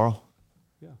 He's a sorrel.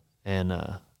 Yeah. And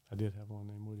I did have one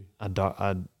named Woody.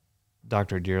 I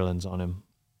Dr. Dearland's on him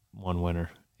one winter.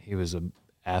 He was an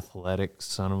athletic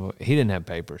son of a... He didn't have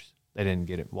papers. They didn't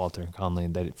get it. Walter and Conley,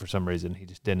 and for some reason, he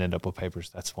just didn't end up with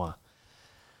papers. That's why.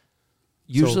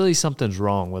 Usually something's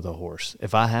wrong with a horse.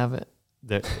 If I have it,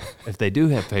 if they do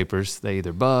have papers, they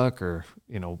either buck or,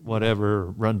 whatever,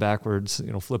 run backwards,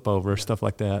 flip over, stuff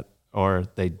like that, or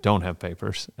they don't have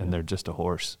papers and they're just a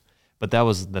horse. But that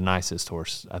was the nicest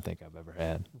horse I think I've ever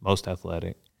had, most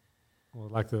athletic. Well,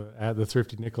 like the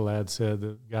Thrifty Nickel ad said,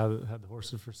 the guy that had the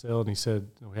horses for sale, and he said,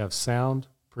 we have sound,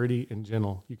 pretty, and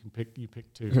gentle. You pick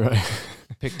 2. Right.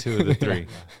 Pick 2 of the 3.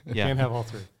 Yeah. Can't have all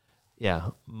 3. Yeah.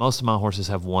 Most of my horses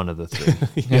have 1 of the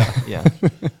 3. Yeah.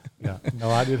 No,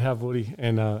 I did have Woody.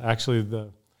 And actually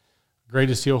the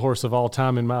greatest heel horse of all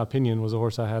time, in my opinion, was a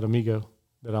horse I had, Amigo,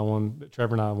 that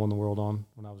Trevor and I won the world on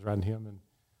when I was riding him.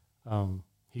 And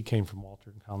he came from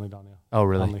Walter and Conley Donnell. Oh,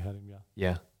 really? Conley had him,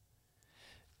 Yeah.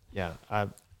 Yeah, I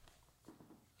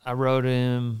rode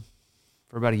him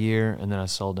for about a year, and then I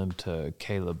sold him to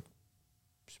Caleb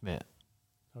Schmidt.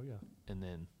 Oh, yeah. And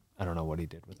then I don't know what he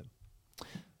did with him.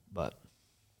 But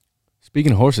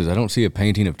speaking of horses, I don't see a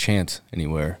painting of Chance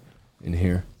anywhere in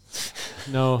here.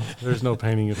 No, there's no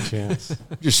painting of Chance.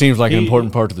 Just seems like an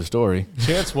important part of the story.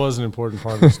 Chance was an important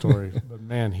part of the story, but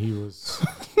man, he was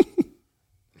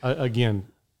again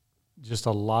just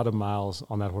a lot of miles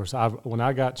on that horse. When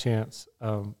I got Chance,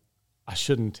 I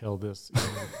shouldn't tell this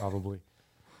probably,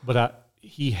 but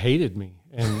he hated me,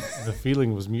 and the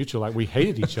feeling was mutual. Like we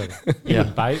hated each other. He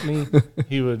would bite me.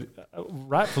 He would,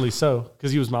 rightfully so,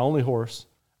 because he was my only horse.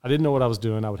 I didn't know what I was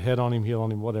doing. I would head on him, heel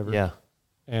on him, whatever. Yeah.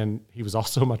 And he was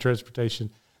also my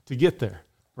transportation to get there.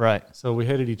 Right. So we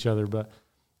hated each other. But,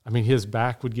 I mean, his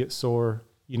back would get sore,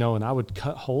 and I would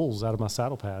cut holes out of my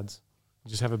saddle pads,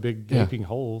 just have a big gaping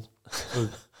hole to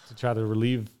try to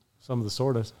relieve some of the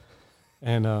soreness.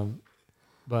 And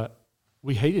but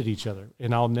we hated each other.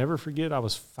 And I'll never forget, I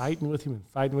was fighting with him,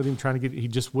 trying to get – he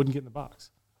just wouldn't get in the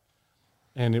box.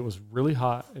 And it was really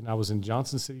hot, and I was in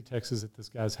Johnson City, Texas at this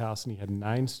guy's house, and he had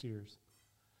 9 steers.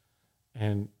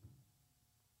 And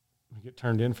we get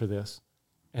turned in for this.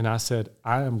 And I said,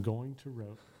 I am going to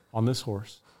rope on this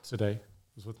horse today.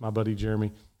 I was with my buddy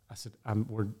Jeremy. I said,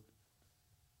 we're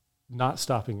not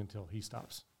stopping until he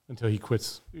stops, until he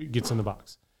quits, gets in the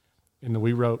box. And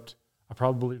we roped. I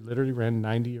probably literally ran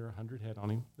 90 or 100 head on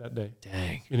him that day.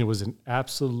 Dang. And it was an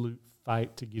absolute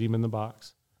fight to get him in the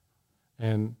box.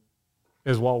 And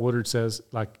as Walt Woodard says,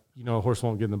 like, a horse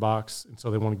won't get in the box, and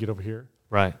so they want to get over here.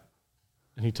 Right.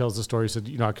 And he tells the story. He said,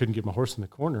 I couldn't get my horse in the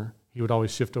corner. He would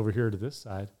always shift over here to this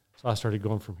side. So I started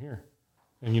going from here.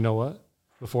 And you know what?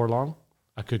 Before long,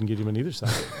 I couldn't get him on either side.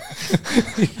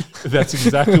 That's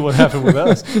exactly what happened with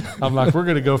us. I'm like, we're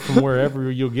going to go from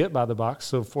wherever you'll get by the box.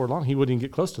 So before long, he wouldn't even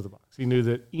get close to the box. He knew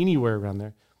that anywhere around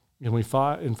there. And we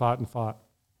fought and fought and fought.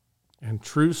 And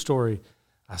true story,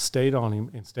 I stayed on him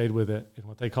and stayed with it. And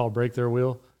what they call break their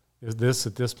wheel is this,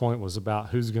 at this point, was about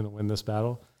who's going to win this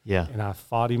battle. Yeah. And I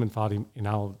fought him, and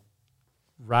I'll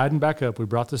riding back up. We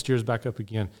brought the steers back up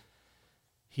again.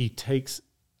 He takes,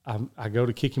 I go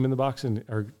to kick him in the box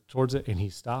or towards it, and he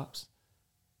stops.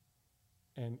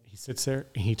 And he sits there,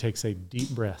 and he takes a deep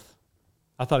breath.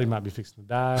 I thought he might be fixing to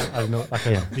die. I don't know, like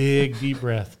a big, deep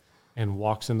breath, and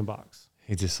walks in the box.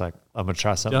 He's just like, I'm going to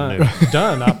try something new.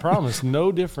 Done, I promise.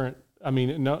 No different. I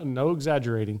mean, no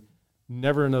exaggerating.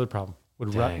 Never another problem.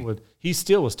 He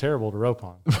still was terrible to rope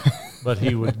on, but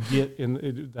he would get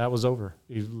in. That was over.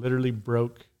 He literally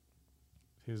broke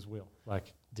his will.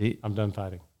 Like, I'm done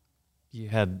fighting. You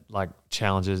had like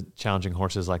challenging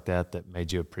horses like that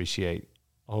made you appreciate.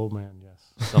 Oh man,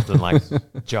 yes. Something like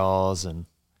Jaws and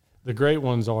the great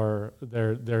ones are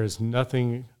there. There is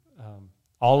nothing.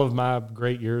 All of my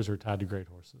great years are tied to great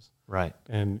horses. Right.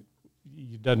 And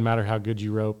it doesn't matter how good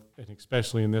you rope, and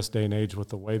especially in this day and age with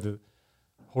the way the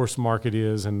horse market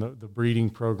is and the breeding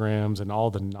programs and all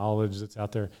the knowledge that's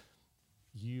out there,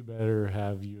 you better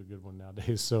have you a good one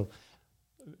nowadays. So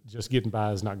just getting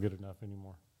by is not good enough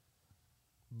anymore.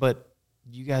 But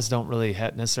you guys don't really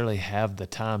necessarily have the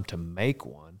time to make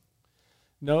one.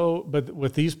 No, but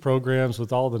with these programs,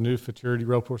 with all the new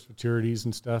rope horse futurities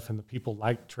and stuff, and the people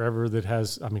like Trevor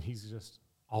that he's just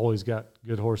always got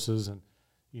good horses, and,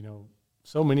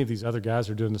 so many of these other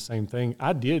guys are doing the same thing.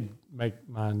 I did make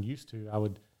mine used to.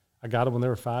 I got them when they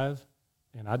were 5,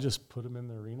 and I just put them in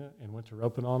the arena and went to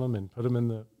roping on them and put them in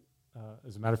the,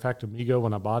 as a matter of fact, Amigo,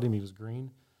 when I bought him, he was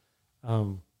green.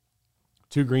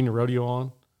 2 green to rodeo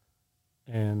on,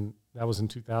 and that was in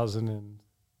 2000, and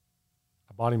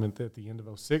I bought him at the end of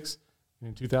 2006, and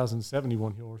in 2007, he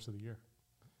won Heel Horse of the Year.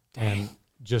 Dang. And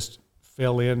just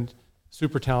fell in,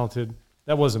 super talented.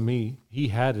 That wasn't me. He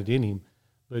had it in him.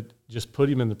 But just put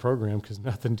him in the program, because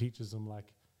nothing teaches them.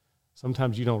 Like,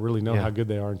 sometimes you don't really know how good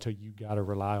they are until you got to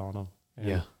rely on them.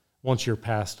 And once you're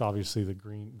past, obviously,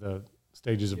 the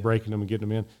stages of breaking them and getting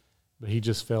them in. But he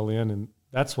just fell in, and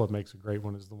that's what makes a great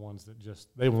one, is the ones that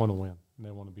they want to win, and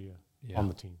they want to be on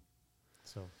the team.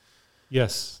 So,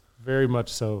 yes, very much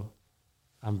so.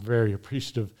 I'm very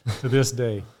appreciative to this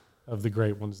day of the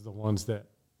great ones, the ones that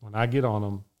when I get on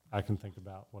them, I can think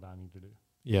about what I need to do.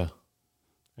 Yeah.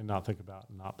 And not think about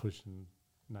not pushing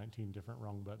 19 different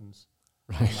wrong buttons.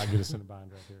 Right. I get us in a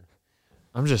bind right here.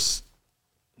 I'm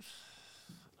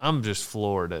just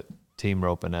floored at team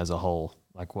roping as a whole.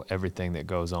 Like everything that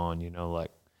goes on,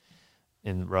 like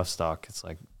in rough stock, it's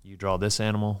like you draw this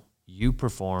animal, you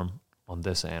perform on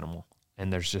this animal.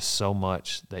 And there's just so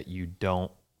much that you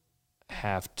don't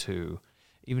have to,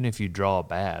 even if you draw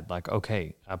bad, like,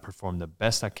 okay, I perform the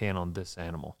best I can on this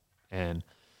animal. And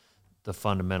the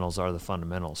fundamentals are the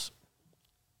fundamentals,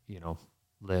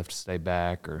 lift, stay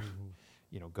back, or,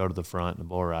 go to the front and the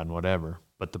bull ride and whatever.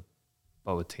 But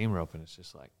with team roping, it's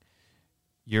just like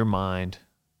your mind,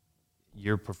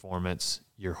 your performance,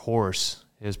 your horse,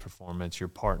 his performance, your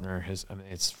partner, I mean,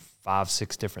 it's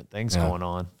 5-6 different things going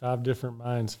on. 5 different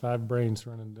minds, 5 brains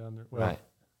running down there. Well,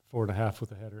 4.5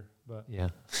 with a header, but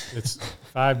it's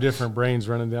 5 different brains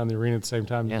running down the arena at the same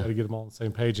time. You got to get them all on the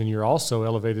same page, and you're also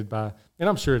elevated by, and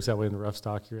I'm sure it's that way in the rough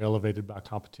stock. You're elevated by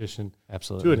competition,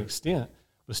 absolutely, to an extent,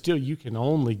 but still, you can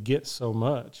only get so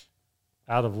much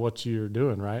out of what you're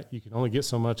doing, right? You can only get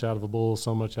so much out of a bull,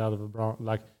 so much out of a bronc.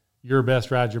 Like your best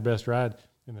ride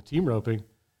in the team roping.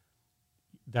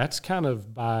 That's kind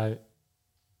of by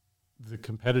the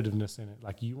competitiveness in it.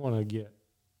 Like you want to get,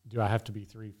 do I have to be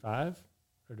 3.5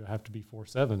 or do I have to be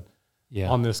 4.7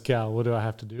 on this cow? What do I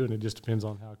have to do? And it just depends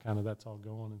on how kind of that's all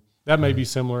going. And that may be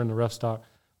similar in the rough stock,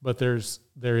 but there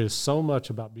is so much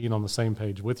about being on the same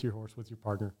page with your horse, with your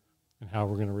partner, and how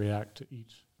we're going to react to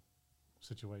each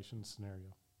situation,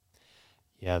 scenario.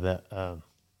 Yeah, that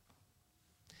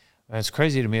it's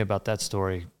crazy to me about that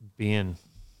story, being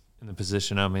in the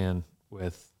position I'm in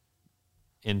with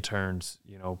interns.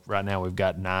 You know, right now we've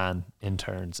got 9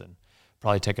 interns and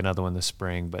probably take another one this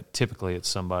spring, but typically it's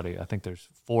somebody, I think there's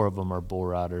 4 of them are bull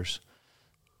riders,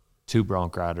 2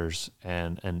 bronc riders,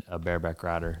 and a bareback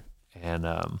rider. And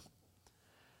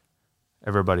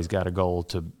everybody's got a goal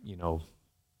to, you know,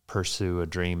 pursue a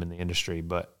dream in the industry.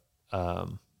 But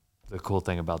the cool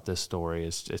thing about this story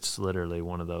is it's literally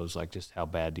one of those, like, just how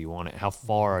bad do you want it? How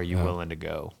far are you willing to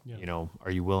go? Yeah. You know,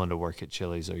 are you willing to work at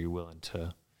Chili's? Are you willing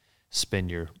to spend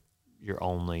your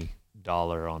only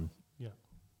dollar on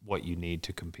what you need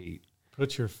to compete?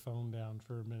 Put your phone down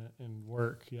for a minute and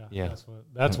work. Yeah.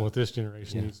 That's what this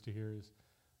generation needs to hear is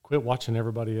quit watching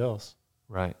everybody else.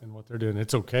 Right. And what they're doing.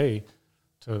 It's okay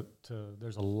to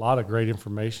there's a lot of great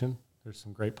information. There's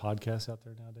some great podcasts out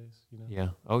there nowadays, you know? Yeah.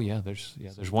 Oh yeah, there's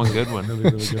one good one. Really,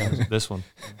 really good. This one.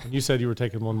 When you said you were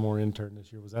taking one more intern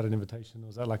this year, was that an invitation?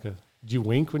 Was that like did you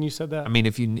wink when you said that? I mean,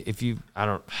 if you I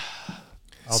don't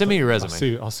send me your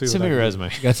resume. I'll see. Send me your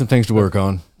resume. You got some things to work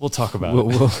on. We'll talk about it.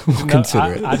 We'll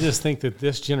consider it. I just think that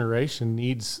this generation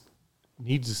needs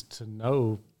to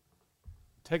know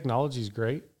technology is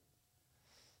great,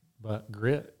 but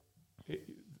grit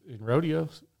in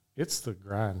rodeos, it's the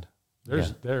grind.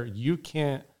 You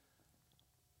can't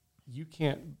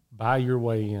buy your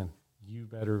way in. You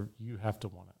have to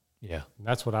want it. Yeah. And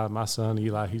that's what my son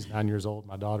Eli, he's 9 years old.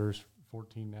 My daughter's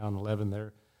 14 now and 11.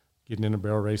 They're getting into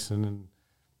barrel racing and,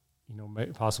 you know,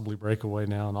 possibly breakaway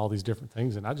now and all these different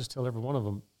things. And I just tell every one of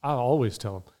them, I always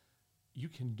tell them, you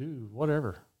can do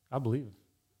whatever. I believe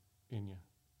in you.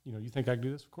 You know, you think I can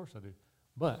do this? Of course I do.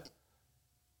 But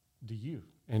do you?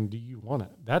 And do you want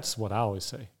it? That's what I always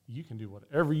say. You can do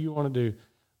whatever you want to do,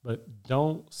 but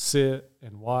don't sit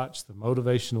and watch the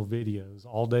motivational videos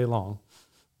all day long.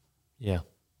 Yeah.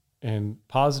 And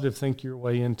positive think your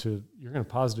way into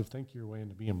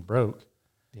being broke.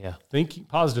 Yeah.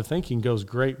 Positive thinking goes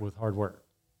great with hard work.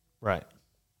 Right.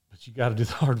 But you got to do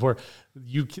the hard work.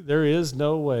 There is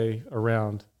no way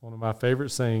around. One of my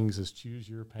favorite sayings is choose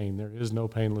your pain. There is no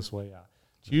painless way out.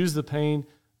 Choose the pain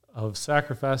of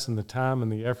sacrificing the time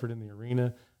and the effort in the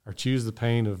arena, or choose the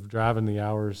pain of driving the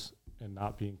hours and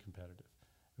not being competitive.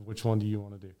 Which one do you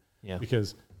want to do? Yeah.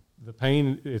 Because the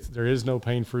pain, there is no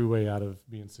pain-free way out of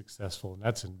being successful. And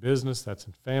that's in business, that's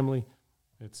in family,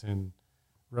 it's in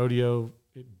rodeo.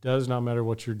 It does not matter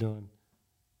what you're doing.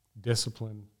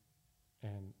 Discipline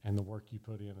and the work you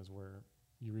put in is where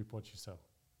you reap what you sow.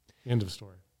 End of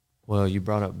story. Well, you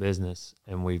brought up business,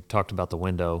 and we've talked about the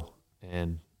window.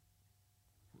 And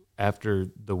after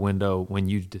the window, when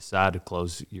you decide to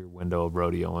close your window of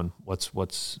rodeoing,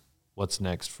 what's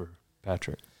next for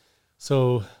Patrick?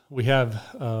 So we have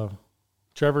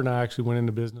Trevor and I actually went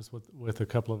into business with a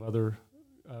couple of other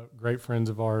great friends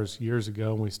of ours years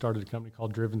ago, and we started a company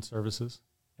called Driven Services,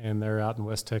 and they're out in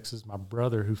West Texas. My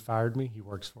brother, who fired me, he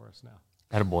works for us now.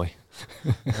 Attaboy.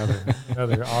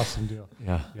 Another awesome deal.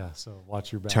 Yeah. Yeah. So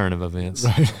watch your back. Turn of events.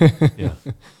 Right. Yeah.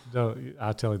 No,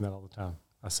 I tell him that all the time.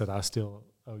 I said, I still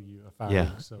owe you a fire.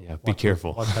 Yeah. So yeah. Be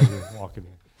careful. Watch how you're walking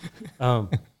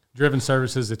in. Driven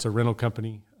Services, it's a rental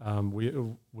company. We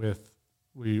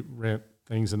rent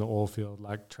things in the oil field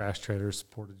like trash trailers,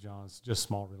 porta johns, just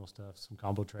small rental stuff, some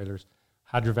combo trailers,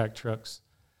 hydrovac trucks,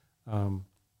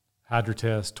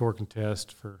 hydrotest, torque and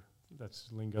test for. That's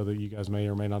lingo that you guys may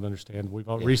or may not understand. We've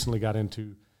recently got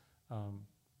into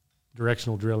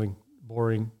directional drilling,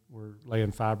 boring. We're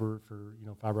laying fiber for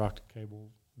fiber optic cable,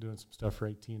 doing some stuff for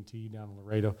AT&T down in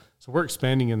Laredo. So we're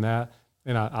expanding in that,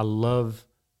 and I love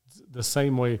the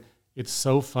same way. It's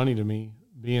so funny to me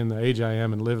being the age I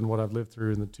am and living what I've lived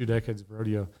through in the 2 decades of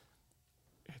rodeo.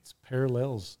 It's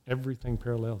parallels. Everything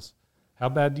parallels. How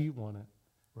bad do you want it?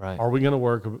 Right. Are we going to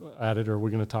work at it, or are we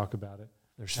going to talk about it?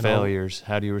 There's failures.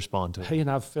 How do you respond to it? Hey, and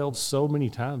I've failed so many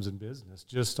times in business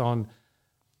just on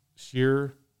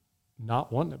sheer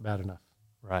not wanting it bad enough.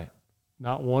 Right.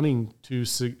 Not wanting to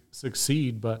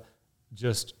succeed, but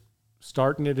just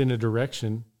starting it in a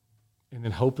direction and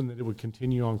then hoping that it would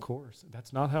continue on course.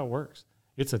 That's not how it works.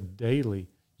 It's a daily.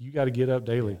 You got to get up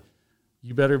daily. Yeah.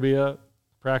 You better be up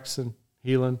practicing,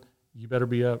 healing. You better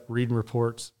be up reading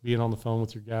reports, being on the phone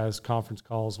with your guys, conference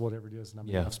calls, whatever it is. And I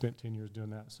mean, I've spent 10 years doing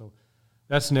that. So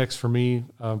that's next for me.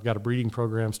 I've got a breeding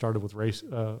program started with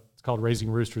it's called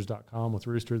raisingroosters.com with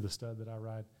Rooster, the stud that I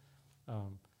ride.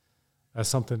 That's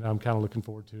something I'm kind of looking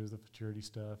forward to is the futurity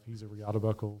stuff. He's a regatta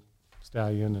buckle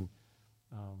stallion. And,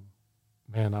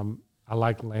 man, I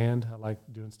like land. I like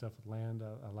doing stuff with land.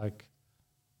 I like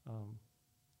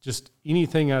just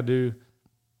anything I do,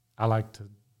 I like to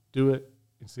do it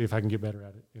and see if I can get better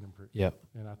at it and improve. Yep.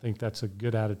 And I think that's a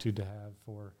good attitude to have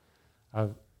for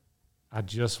I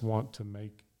just want to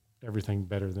make everything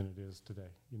better than it is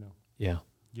today, you know. Yeah.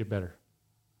 Get better.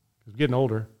 Because getting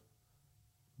older,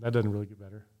 that doesn't really get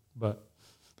better. But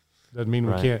doesn't mean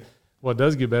we can't. What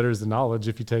does get better is the knowledge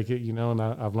if you take it, you know, and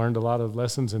I've learned a lot of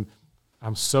lessons. And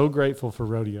I'm so grateful for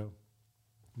rodeo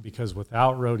because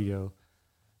without rodeo,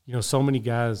 you know, so many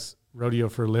guys rodeo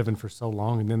for a living for so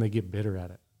long and then they get bitter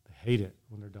at it. They hate it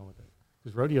when they're done with it.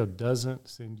 Because rodeo doesn't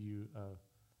send you a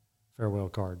farewell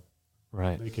card.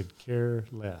 Right. They could care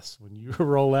less. When you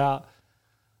roll out,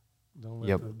 don't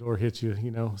let the door hit you,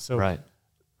 you know. So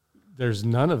there's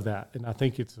none of that. And I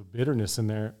think it's a bitterness in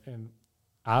there. And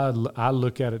I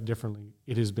look at it differently.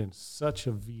 It has been such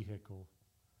a vehicle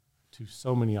to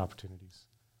so many opportunities.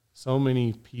 So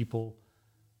many people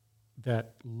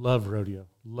that love rodeo,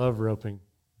 love roping,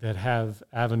 that have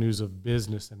avenues of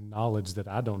business and knowledge that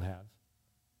I don't have,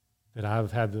 that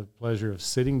I've had the pleasure of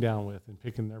sitting down with and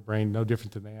picking their brain, no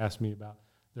different than they ask me about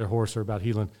their horse or about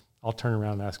healing. I'll turn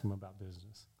around and ask them about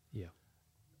business. Yeah.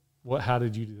 How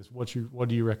did you do this? What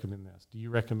do you recommend this? Do you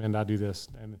recommend I do this?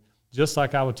 And just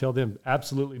like I would tell them,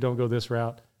 absolutely don't go this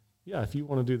route. Yeah, if you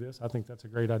want to do this, I think that's a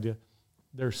great idea.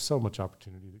 There's so much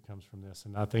opportunity that comes from this.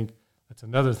 And I think that's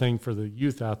another thing for the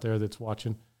youth out there that's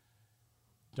watching.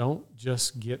 Don't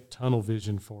just get tunnel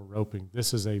vision for roping.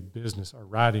 This is a business or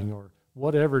riding or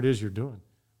whatever it is you're doing.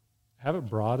 Have a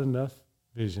broad enough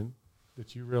vision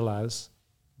that you realize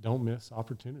don't miss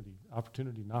opportunity.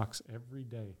 Opportunity knocks every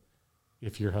day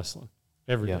if you're hustling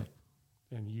every day.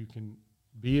 And you can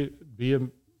be a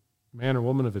man or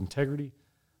woman of integrity,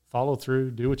 follow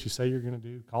through, do what you say you're going to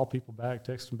do, call people back,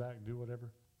 text them back, do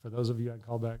whatever. For those of you I can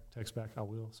call back, text back, I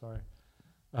will, sorry.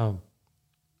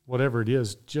 Whatever it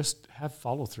is, just have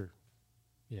follow through.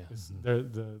 Yeah.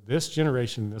 This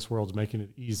generation in this world is making it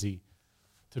easy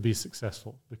to be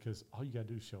successful because all you got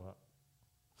to do is show up.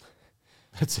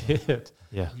 That's it.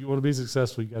 Yeah. If you want to be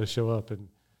successful, you got to show up. And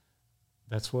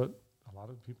that's what a lot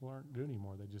of people aren't doing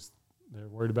anymore. They're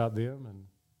worried about them and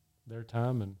their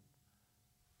time, and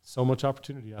so much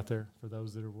opportunity out there for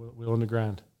those that are willing to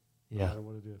grind, no matter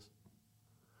what it is.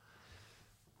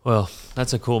 Well,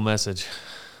 that's a cool message.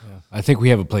 Yeah. I think we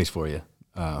have a place for you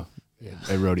at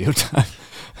rodeo time.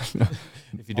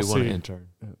 If you do want to intern.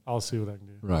 I'll see what I can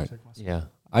do. Right. Yeah.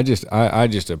 I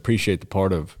just appreciate the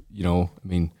part of, you know, I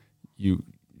mean, you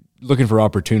looking for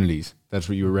opportunities. That's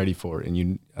what you were ready for. And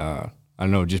you, I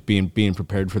don't know, just being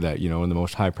prepared for that, you know, in the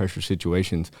most high pressure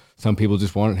situations. Some people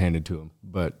just want it handed to them,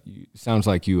 but it sounds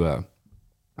like you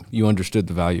understood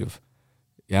the value of,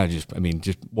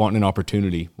 just wanting an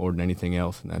opportunity more than anything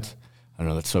else. And that's, I don't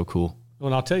know, that's so cool. Well,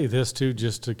 and I'll tell you this too,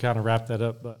 just to kind of wrap that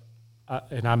up, but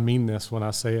I mean this when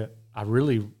I say it,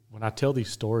 when I tell these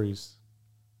stories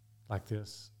like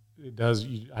this,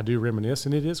 I do reminisce,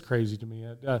 and it is crazy to me.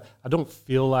 I don't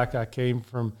feel like I came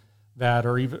from that,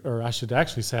 or I should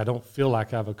actually say I don't feel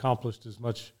like I've accomplished as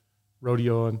much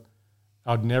rodeoing.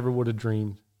 I never would have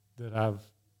dreamed that I've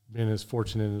been as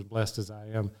fortunate and as blessed as I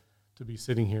am to be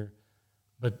sitting here.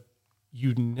 But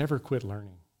you never quit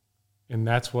learning. And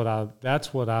that's what I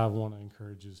want to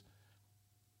encourage is,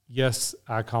 yes,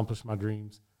 I accomplished my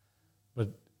dreams, but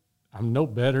I'm no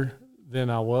better than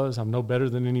I was. I'm no better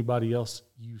than anybody else.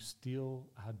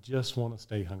 I just want to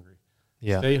stay hungry.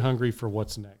 Yeah. Stay hungry for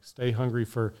what's next. Stay hungry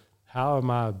for how am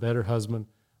I a better husband,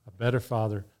 a better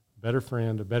father, a better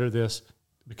friend, a better this,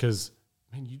 because,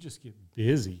 man, you just get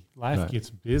busy. Life gets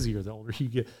busier the older you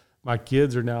get. My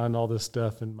kids are now in all this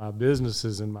stuff, and my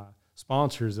businesses and my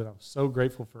sponsors, that I'm so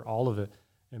grateful for all of it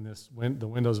in the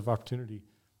windows of opportunity.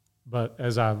 But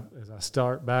as I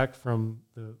start back from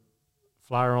the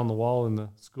flyer on the wall in the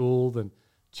school and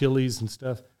Chili's and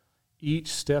stuff, each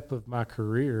step of my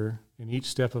career and each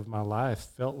step of my life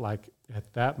felt like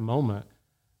at that moment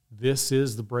this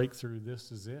is the breakthrough.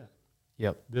 This is it.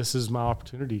 Yep. This is my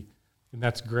opportunity. And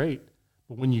that's great.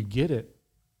 But when you get it,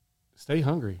 stay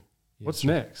hungry. Yes, What's sir.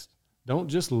 next? Don't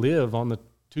just live on the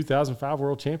 2005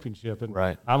 World Championship. And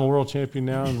Right. I'm a world champion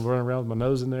now and running around with my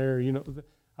nose in there. You know,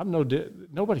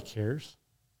 nobody cares.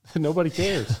 Nobody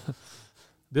cares.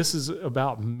 This is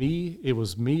about me. It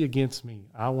was me against me.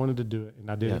 I wanted to do it, and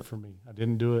I did it for me. I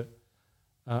didn't do it.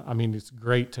 I mean, it's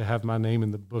great to have my name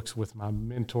in the books with my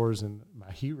mentors and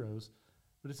my heroes,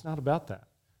 but it's not about that.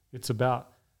 It's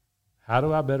about how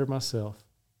do I better myself?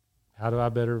 How do I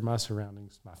better my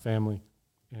surroundings, my family?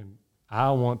 And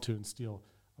I want to instill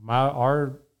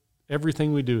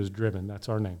everything we do is Driven. That's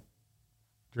our name.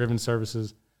 Driven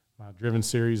Services, my Driven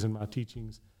series and my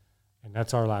teachings. And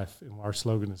that's our life, and our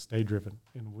slogan is Stay Driven.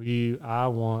 And I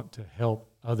want to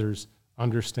help others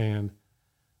understand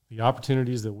the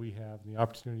opportunities that we have, and the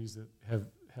opportunities that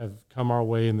have come our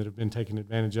way and that have been taken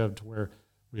advantage of to where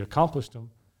we accomplished them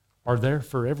are there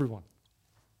for everyone.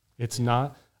 It's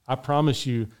not, I promise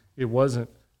you, I wasn't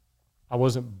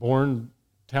born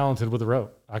talented with a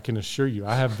rope. I can assure you.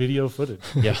 I have video footage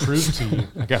to prove to you.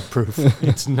 I got proof.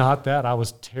 It's not that. I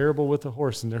was terrible with a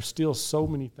horse, and there's still so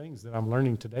many things that I'm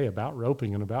learning today about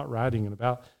roping and about riding and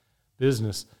about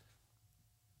business.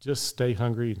 Just stay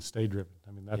hungry and stay driven.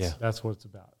 I mean, that's what it's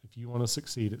about. If you want to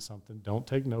succeed at something, don't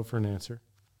take no for an answer,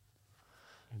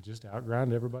 and just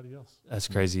outgrind everybody else. That's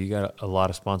crazy. You got a lot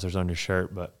of sponsors on your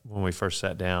shirt, but when we first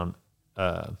sat down,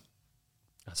 I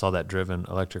saw that Driven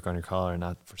electric on your collar,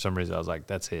 and for some reason I was like,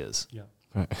 "That's his." Yeah,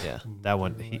 yeah, that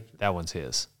one. That one's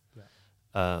his.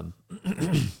 Yeah.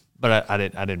 But I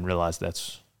didn't realize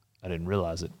I didn't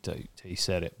realize it till you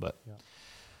said it. But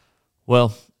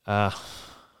well,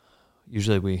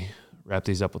 usually we wrap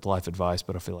these up with life advice,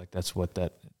 but I feel like that's what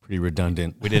that pretty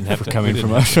redundant. We didn't have to coming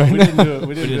from us right we now. didn't do it.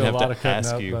 We didn't do a have lot to of cutting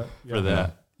ask up, you but, for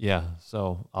that. Yeah,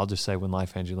 so I'll just say when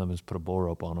life hands you lemons, put a bull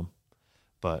rope on them.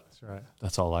 But That's right.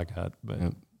 That's all I got. But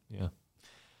yeah.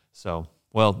 So,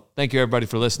 well, thank you everybody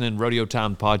for listening. Rodeo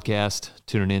Time Podcast.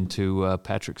 Tuning in to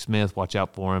Patrick Smith. Watch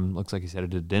out for him. Looks like he's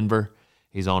headed to Denver.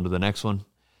 He's on to the next one,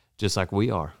 just like we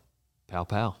are. Pow,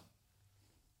 pow.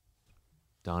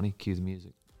 Donnie, cue the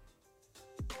music.